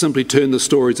to simply turn the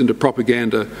stories into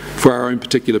propaganda for our own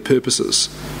particular purposes.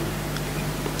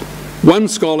 One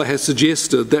scholar has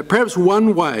suggested that perhaps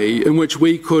one way in which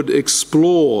we could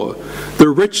explore the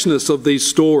richness of these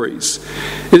stories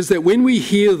is that when we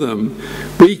hear them,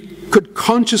 we could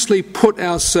consciously put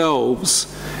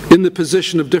ourselves in the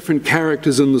position of different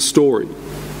characters in the story.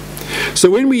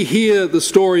 So when we hear the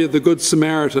story of the Good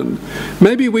Samaritan,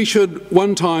 maybe we should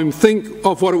one time think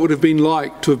of what it would have been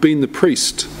like to have been the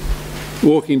priest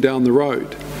walking down the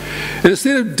road. And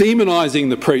instead of demonizing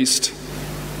the priest,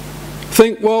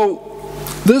 think, well,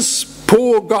 this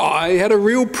poor guy had a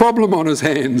real problem on his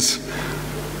hands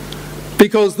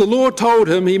because the Lord told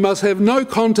him he must have no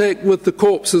contact with the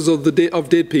corpses of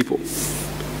dead people.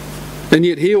 And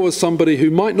yet here was somebody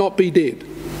who might not be dead.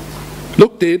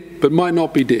 Looked dead, but might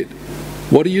not be dead.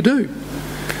 What do you do?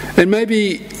 And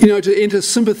maybe, to enter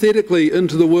sympathetically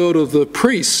into the world of the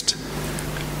priest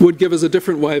would give us a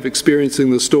different way of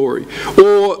experiencing the story.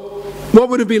 Or what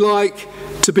would it be like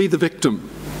to be the victim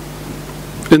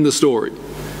in the story?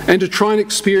 And to try and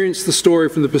experience the story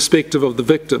from the perspective of the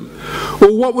victim.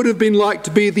 Or what would it have been like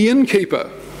to be the innkeeper?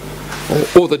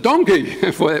 Or the donkey,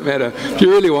 for that matter, if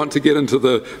you really want to get into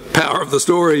the power of the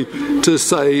story to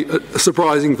say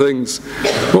surprising things.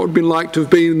 What would it have been like to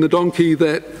have been the donkey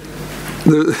that...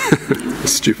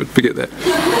 Stupid, forget that.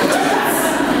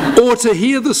 Or to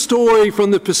hear the story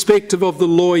from the perspective of the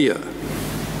lawyer,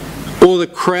 or the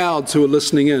crowds who are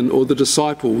listening in, or the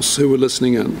disciples who are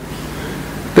listening in.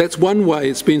 That's one way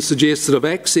it's been suggested of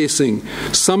accessing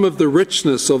some of the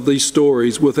richness of these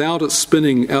stories without it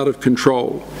spinning out of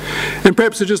control. And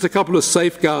perhaps there's just a couple of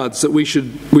safeguards that we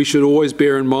should always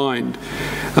bear in mind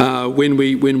when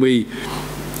we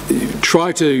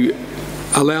try to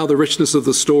allow the richness of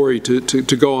the story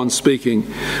to go on speaking.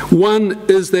 One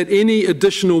is that any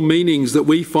additional meanings that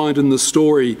we find in the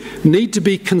story need to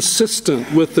be consistent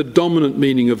with the dominant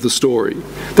meaning of the story.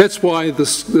 That's why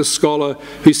this scholar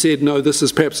who said, no, this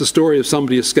is perhaps a story of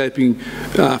somebody escaping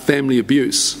family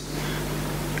abuse,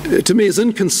 to me is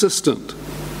inconsistent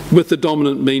with the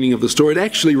dominant meaning of the story. It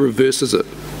actually reverses it.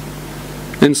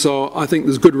 And so I think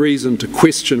there's good reason to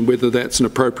question whether that's an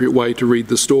appropriate way to read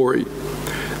the story.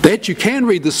 That you can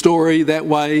read the story that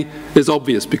way is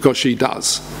obvious because she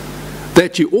does.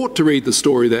 That you ought to read the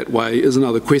story that way is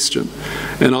another question.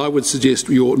 And I would suggest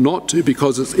you ought not to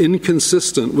because it's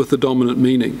inconsistent with the dominant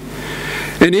meaning.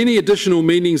 And any additional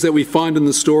meanings that we find in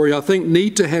the story, I think,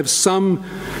 need to have some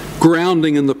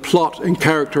grounding in the plot and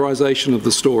characterization of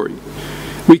the story.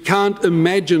 We can't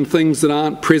imagine things that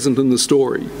aren't present in the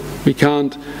story. We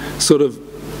can't sort of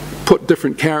put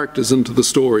different characters into the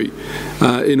story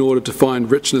in order to find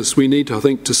richness. We need, I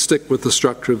think, to stick with the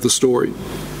structure of the story.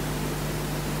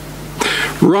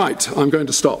 Right, I'm going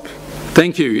to stop.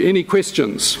 Thank you. Any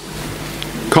questions?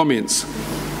 Comments?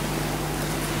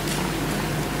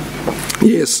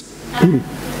 Yes. How would you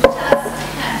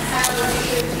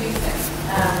think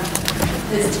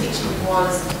this teaching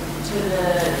was to the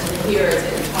hearers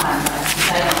at the time?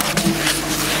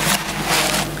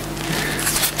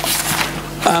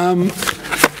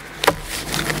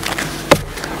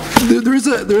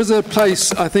 There is a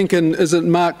place, I think, is it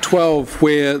Mark 12,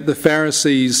 where the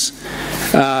Pharisees,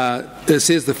 it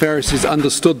says the Pharisees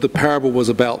understood the parable was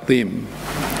about them,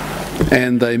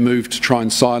 and they moved to try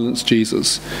and silence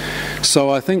Jesus. So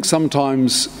I think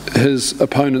sometimes his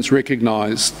opponents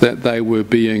recognised that they were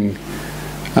being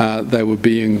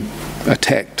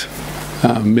attacked,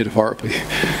 metaphorically,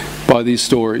 by these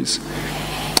stories.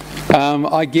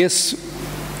 I guess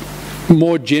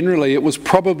more generally, it was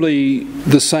probably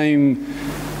the same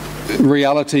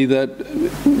reality that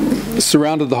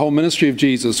surrounded the whole ministry of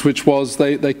Jesus, which was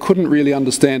they couldn't really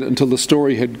understand it until the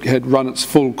story had run its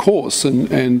full course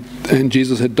and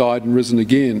Jesus had died and risen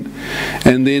again.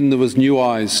 And then there was new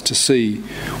eyes to see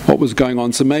what was going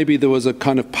on. So maybe there was a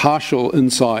kind of partial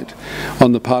insight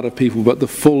on the part of people, but the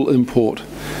full import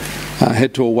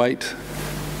had to await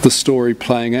the story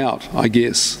playing out, I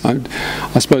guess.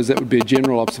 I suppose that would be a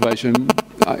general observation.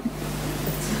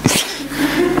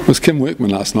 was Kim Workman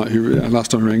last night, who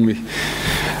last time rang me.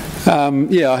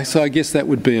 So I guess that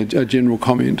would be a general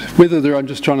comment. I'm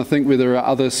just trying to think whether there are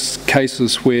other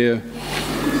cases where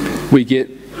we get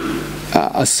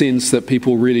a sense that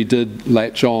people really did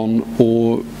latch on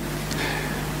or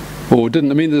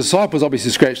didn't. I mean, the disciples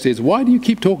obviously scratched their heads. Why do you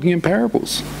keep talking in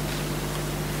parables?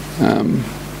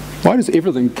 Why does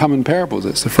everything come in parables?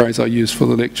 That's the phrase I use for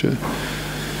the lecture.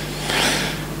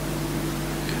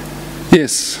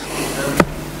 Yes?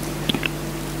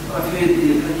 I've heard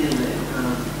the opinion that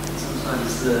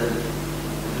sometimes the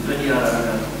vineyard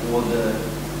owner or the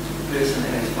person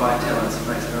that has 5 talents and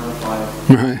makes another 5.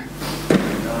 Right.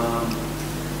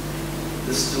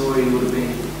 The story would have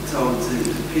been told to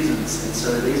peasants, and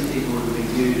so these people would have been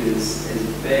viewed as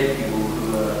bad people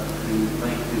who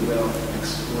make their wealth and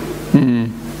exploit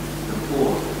the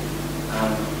poor.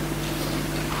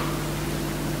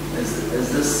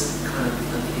 Is this kind of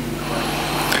thinking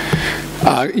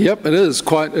quite? Yep, it is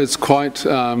quite. It's quite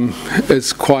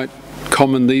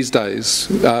common these days.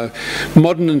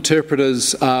 Modern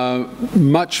interpreters are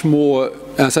much more,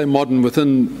 I say modern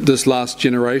within this last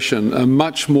generation, are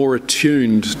much more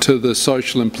attuned to the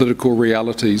social and political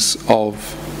realities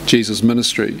of Jesus'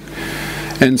 ministry.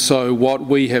 And so what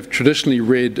we have traditionally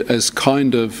read as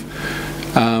kind of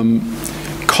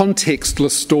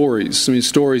contextless stories, I mean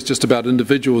stories just about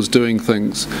individuals doing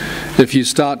things, if you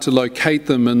start to locate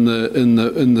them in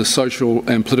the social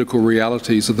and political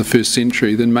realities of the first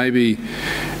century, then maybe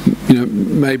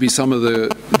some of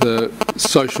the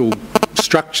social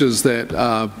structures that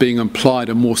are being implied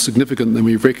are more significant than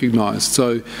we've recognised.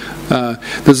 So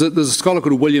there's a scholar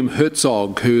called William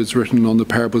Herzog who has written on the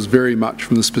parables very much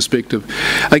from this perspective.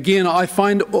 Again, I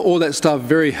find all that stuff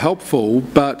very helpful,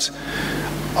 but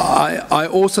I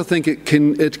also think it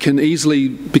can easily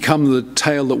become the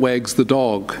tail that wags the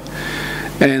dog,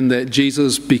 and that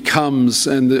Jesus becomes,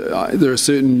 and there are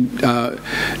certain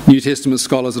New Testament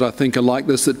scholars that I think are like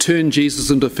this, that turn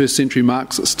Jesus into a first century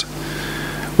Marxist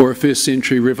or a first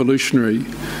century revolutionary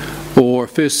or a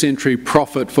first century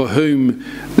prophet for whom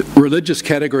religious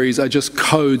categories are just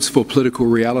codes for political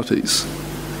realities.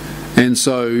 And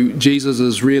so Jesus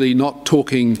is really not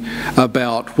talking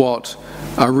about what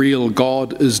a real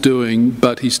God is doing,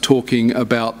 but he's talking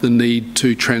about the need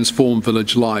to transform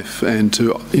village life and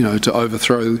to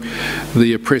overthrow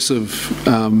the oppressive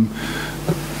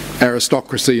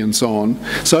aristocracy and so on.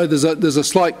 So there's a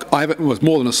slight,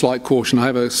 more than a slight caution, I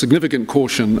have a significant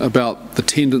caution about the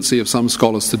tendency of some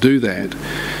scholars to do that.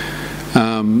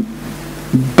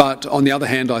 But on the other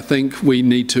hand, I think we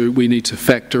need to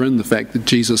factor in the fact that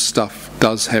Jesus' stuff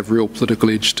does have real political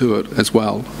edge to it as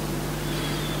well.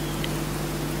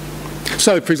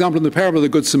 So, for example, in the parable of the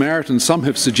Good Samaritan, some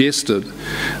have suggested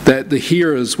that the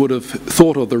hearers would have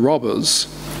thought of the robbers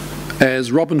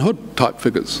as Robin Hood type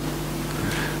figures.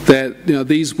 That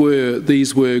these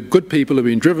were good people who had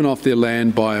been driven off their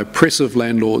land by oppressive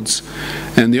landlords,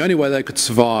 and the only way they could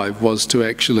survive was to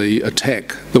actually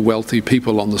attack the wealthy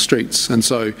people on the streets. And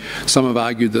so some have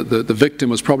argued that the victim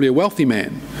was probably a wealthy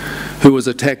man who was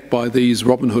attacked by these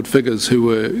Robin Hood figures who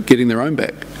were getting their own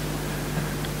back.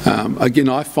 Again,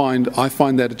 I find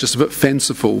that just a bit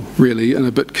fanciful, really, and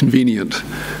a bit convenient.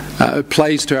 It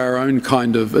plays to our own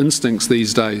kind of instincts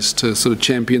these days to sort of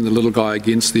champion the little guy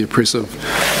against the oppressive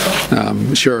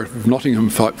Sheriff of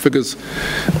Nottingham type figures.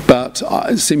 But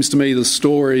it seems to me the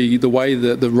story, the way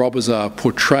that the robbers are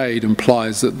portrayed,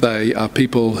 implies that they are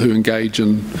people who engage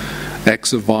in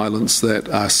acts of violence that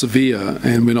are severe,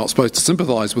 and we're not supposed to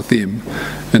sympathise with them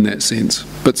in that sense.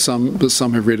 But some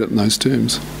have read it in those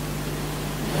terms.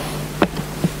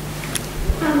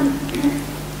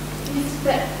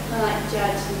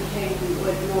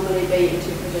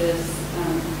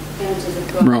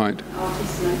 Right. Old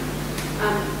Testament.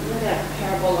 What about the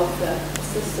parable of the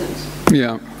assistant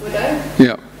widow?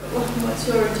 Yeah. What's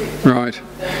your interpretation? Right.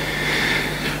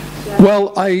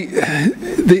 Well,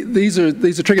 these are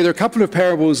tricky. There are a couple of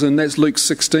parables, and that's Luke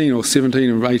 16 or 17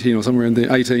 or 18 or somewhere in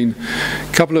there, 18.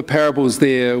 A couple of parables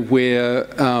there where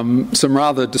some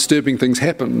rather disturbing things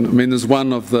happen. I mean, there's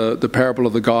one of the parable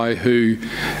of the guy who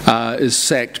is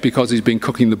sacked because he's been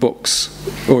cooking the books,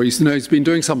 or he's been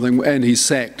doing something and he's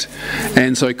sacked,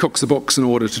 and so he cooks the books in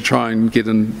order to try and get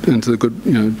into the good,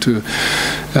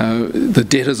 the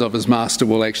debtors of his master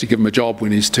will actually give him a job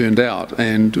when he's turned out,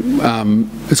 and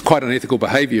it's quite unethical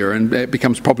behaviour, and it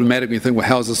becomes problematic when you think, well,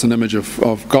 how is this an image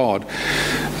of God?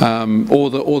 Or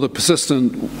the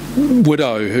persistent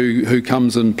widow who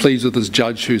comes and pleads with his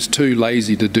judge, who's too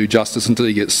lazy to do justice until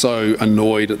he gets so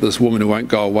annoyed at this woman who won't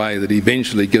go away that he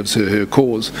eventually gives her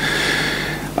cause.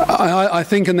 I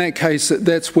think in that case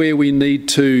that's where we need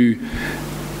to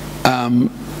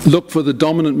look for the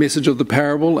dominant message of the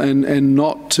parable and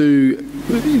not to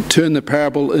turn the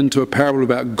parable into a parable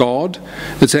about God.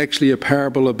 It's actually a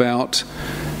parable about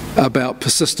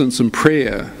persistence and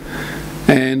prayer.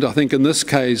 And I think in this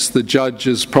case, the judge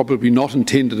is probably not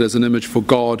intended as an image for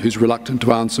God who's reluctant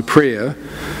to answer prayer.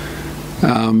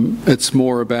 It's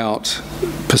more about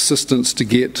persistence to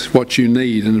get what you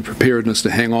need and a preparedness to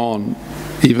hang on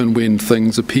even when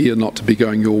things appear not to be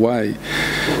going your way.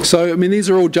 So, I mean, these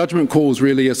are all judgment calls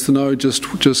really as to know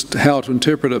just how to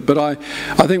interpret it. But I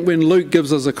think when Luke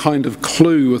gives us a kind of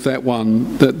clue with that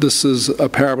one, that this is a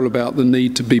parable about the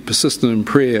need to be persistent in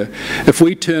prayer, if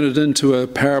we turn it into a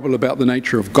parable about the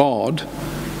nature of God,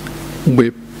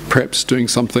 we're perhaps doing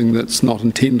something that's not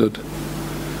intended.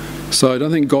 So I don't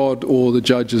think God or the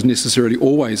judge is necessarily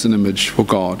always an image for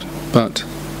God, but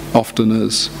often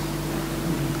is.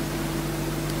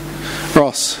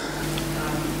 Ross.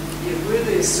 Were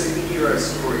there superhero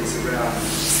stories around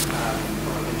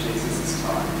in Jesus'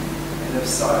 time? And if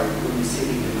so, when you said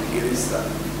he didn't use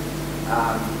them,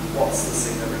 what's the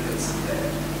significance of that?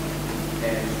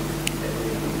 And then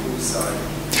also,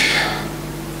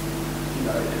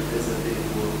 is it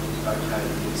therefore okay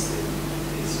to use them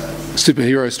these days?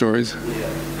 Superhero stories?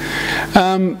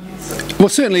 Yeah. Well,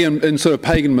 certainly in sort of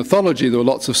pagan mythology, there were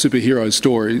lots of superhero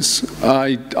stories.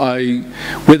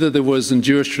 Whether there was in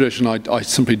Jewish tradition, I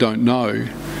simply don't know.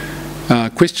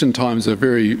 Question times are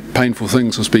very painful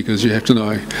things for speakers, you have to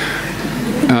know.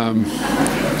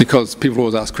 Because people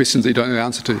always ask questions that you don't know the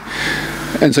answer to.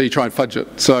 And so you try and fudge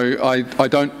it. So I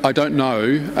don't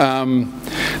know.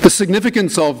 The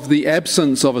significance of the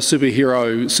absence of a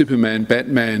superhero, Superman,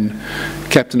 Batman,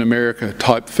 Captain America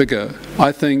type figure,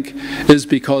 I think, is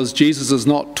because Jesus is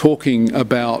not talking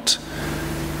about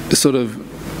sort of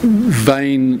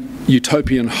vain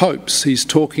utopian hopes. He's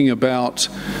talking about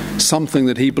something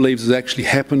that he believes is actually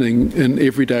happening in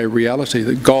everyday reality,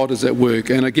 that God is at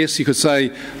work. And I guess you could say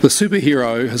the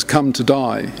superhero has come to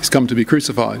die. He's come to be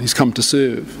crucified. He's come to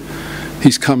serve.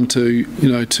 He's come to,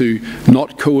 to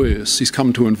not coerce. He's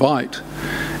come to invite.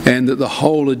 And that the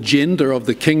whole agenda of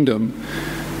the kingdom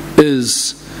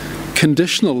is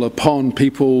conditional upon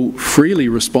people freely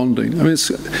responding. I mean,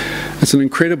 it's an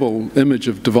incredible image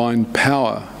of divine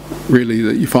power, really,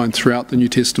 that you find throughout the New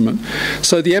Testament.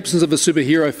 So the absence of a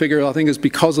superhero figure, I think, is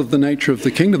because of the nature of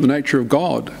the kingdom, the nature of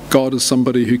God. God is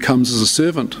somebody who comes as a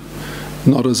servant,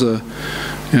 not as a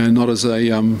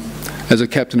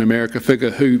Captain America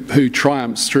figure who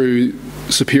triumphs through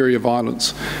superior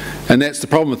violence. And that's the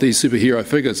problem with these superhero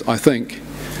figures, I think,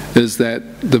 is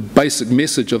that the basic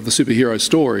message of the superhero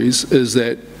stories is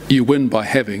that you win by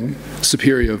having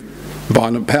superior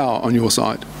violent power on your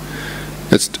side.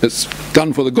 It's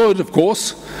done for the good, of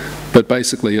course, but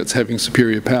basically it's having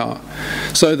superior power.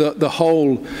 So the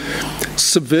whole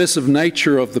subversive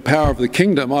nature of the power of the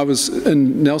kingdom. I was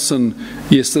in Nelson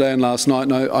yesterday and last night,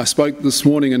 and I spoke this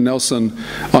morning in Nelson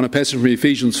on a passage from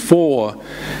Ephesians 4,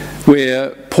 where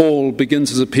Paul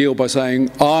begins his appeal by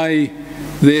saying, I,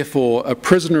 therefore, a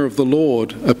prisoner of the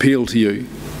Lord, appeal to you.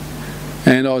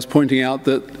 And I was pointing out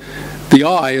that the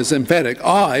I is emphatic.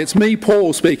 I, it's me,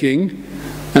 Paul, speaking,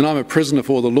 and I'm a prisoner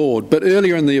for the Lord. But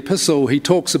earlier in the epistle, he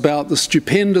talks about the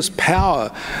stupendous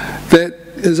power that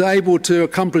is able to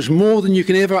accomplish more than you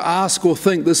can ever ask or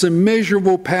think, this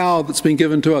immeasurable power that's been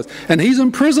given to us. And he's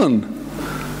in prison.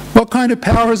 What kind of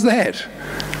power is that?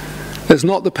 It's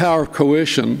not the power of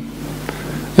coercion.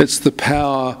 It's the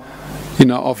power,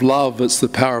 of love. It's the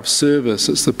power of service.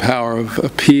 It's the power of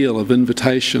appeal, of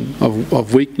invitation,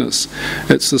 of weakness.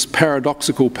 It's this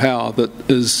paradoxical power that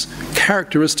is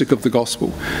characteristic of the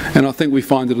gospel. And I think we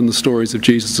find it in the stories of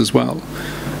Jesus as well.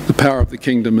 The power of the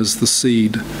kingdom is the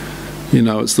seed.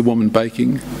 It's the woman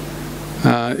baking.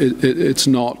 It's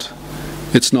not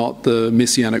the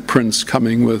messianic prince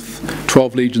coming with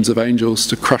 12 legions of angels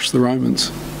to crush the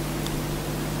Romans.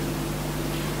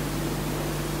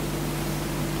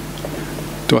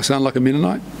 Do I sound like a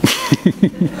Mennonite?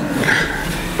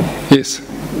 Yes.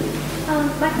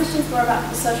 My question is more about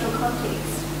the social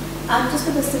context. Just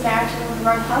with the Samaritan and the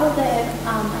Roman, how would they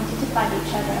have identified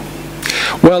each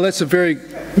other? Well, that's a very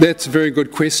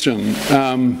good question.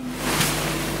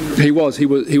 He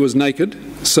was naked,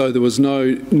 so there was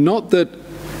not that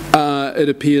it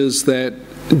appears that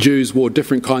Jews wore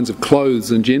different kinds of clothes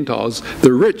than Gentiles.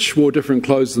 The rich wore different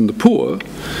clothes than the poor.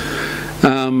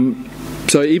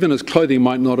 So even his clothing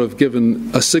might not have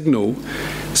given a signal.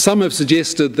 Some have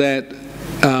suggested that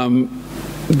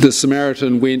the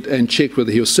Samaritan went and checked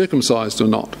whether he was circumcised or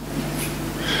not,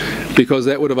 because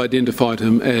that would have identified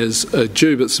him as a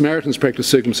Jew. But Samaritans practice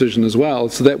circumcision as well,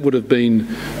 so that would have been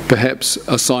perhaps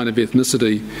a sign of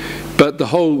ethnicity. But the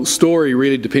whole story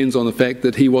really depends on the fact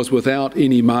that he was without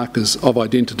any markers of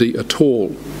identity at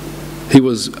all. He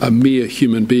was a mere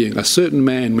human being. A certain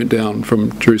man went down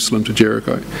from Jerusalem to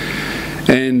Jericho.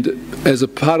 And as a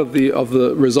part of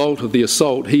the result of the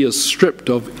assault, he is stripped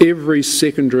of every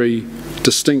secondary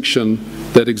distinction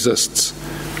that exists.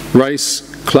 Race,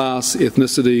 class,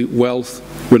 ethnicity, wealth,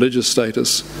 religious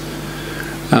status.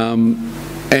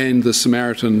 And the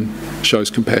Samaritan shows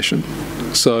compassion.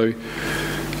 So,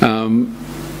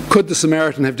 could the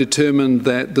Samaritan have determined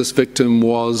that this victim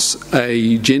was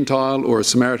a Gentile or a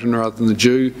Samaritan rather than a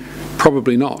Jew?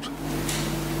 Probably not.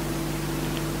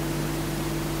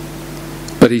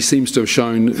 But he seems to have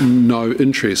shown no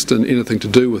interest in anything to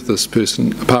do with this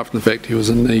person, apart from the fact he was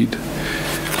in need.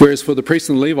 Whereas for the priest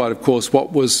and the Levite, of course,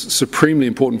 what was supremely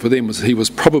important for them was he was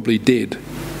probably dead.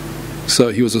 So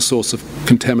he was a source of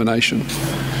contamination.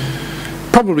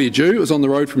 Probably a Jew. It was on the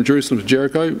road from Jerusalem to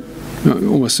Jericho.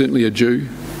 Almost certainly a Jew,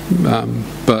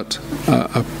 but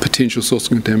a potential source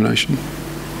of contamination.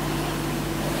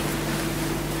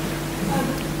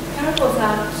 Parables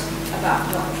aren't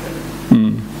about doctrine,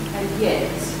 and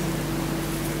yet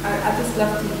I'd just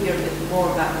love to hear a bit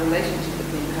more about the relationship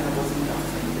between parables and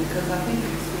doctrine, because I think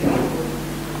it's really important.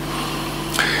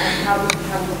 And how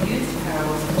we use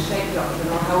parables to shape doctrine,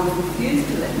 or how we refuse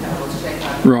to let parables shape our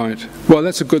doctrine. Right. Well,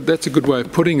 that's a good way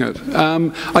of putting it.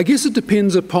 I guess it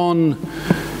depends upon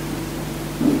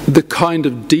the kind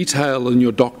of detail in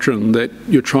your doctrine that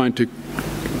you're trying to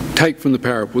take from the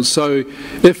parables. So,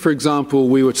 if, for example,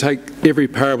 we would take every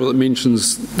parable that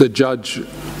mentions the judge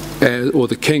or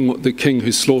the king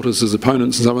who slaughters his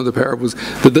opponents in some of the parables,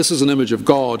 that this is an image of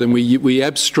God, and we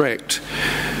abstract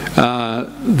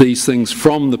these things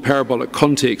from the parabolic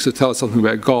context to tell us something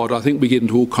about God, I think we get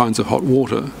into all kinds of hot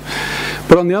water.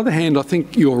 But on the other hand, I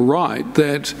think you're right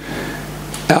that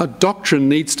our doctrine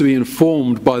needs to be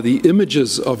informed by the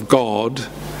images of God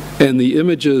and the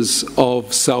images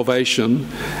of salvation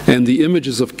and the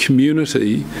images of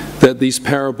community that these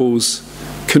parables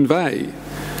convey.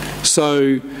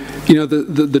 So,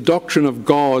 the doctrine of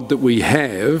God that we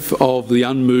have, of the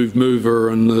unmoved mover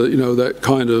and that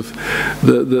kind of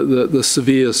the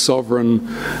severe sovereign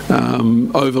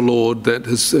overlord that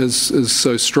is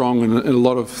so strong in a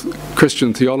lot of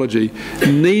Christian theology,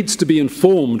 needs to be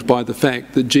informed by the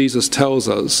fact that Jesus tells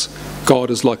us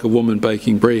God is like a woman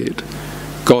baking bread.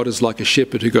 God is like a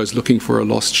shepherd who goes looking for a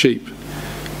lost sheep.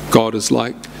 God is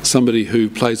like somebody who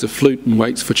plays a flute and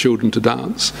waits for children to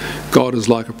dance. God is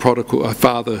like a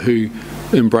father who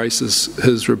embraces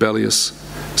his rebellious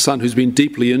son who's been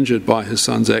deeply injured by his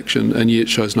son's action and yet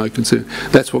shows no concern.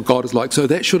 That's what God is like. So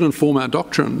that should inform our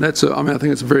doctrine. I think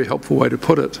it's a very helpful way to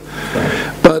put it.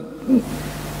 But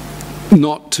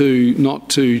not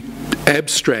to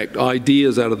abstract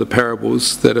ideas out of the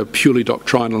parables that are purely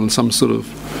doctrinal in some sort of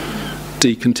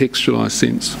decontextualized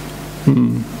sense.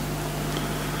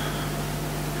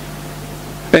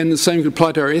 And the same could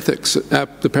apply to our ethics.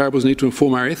 The parables need to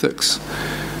inform our ethics.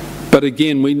 But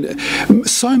again,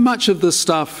 so much of this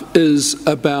stuff is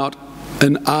about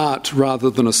an art rather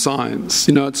than a science.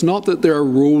 It's not that there are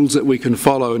rules that we can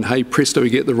follow and hey presto we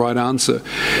get the right answer.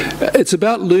 It's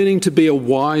about learning to be a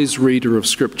wise reader of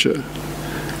Scripture.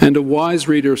 And a wise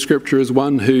reader of Scripture is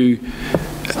one who,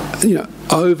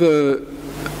 over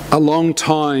a long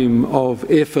time of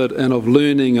effort and of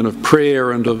learning and of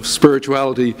prayer and of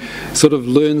spirituality, sort of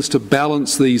learns to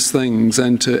balance these things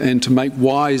and to make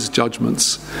wise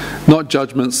judgments. Not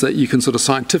judgments that you can sort of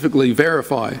scientifically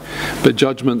verify, but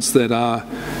judgments that are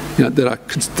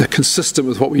consistent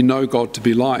with what we know God to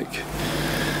be like.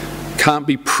 Can't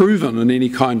be proven in any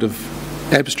kind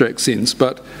of abstract sense,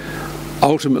 but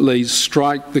ultimately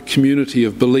strike the community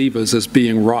of believers as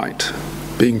being right,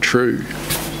 being true.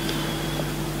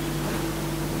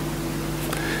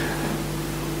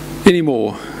 Any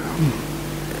more?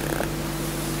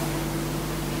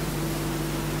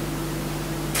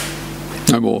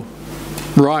 No more.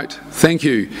 Right, thank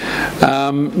you.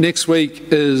 Next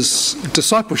week is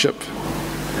discipleship.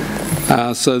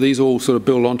 So these all sort of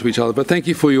build onto each other. But thank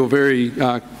you for your very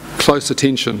close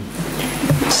attention.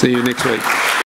 See you next week.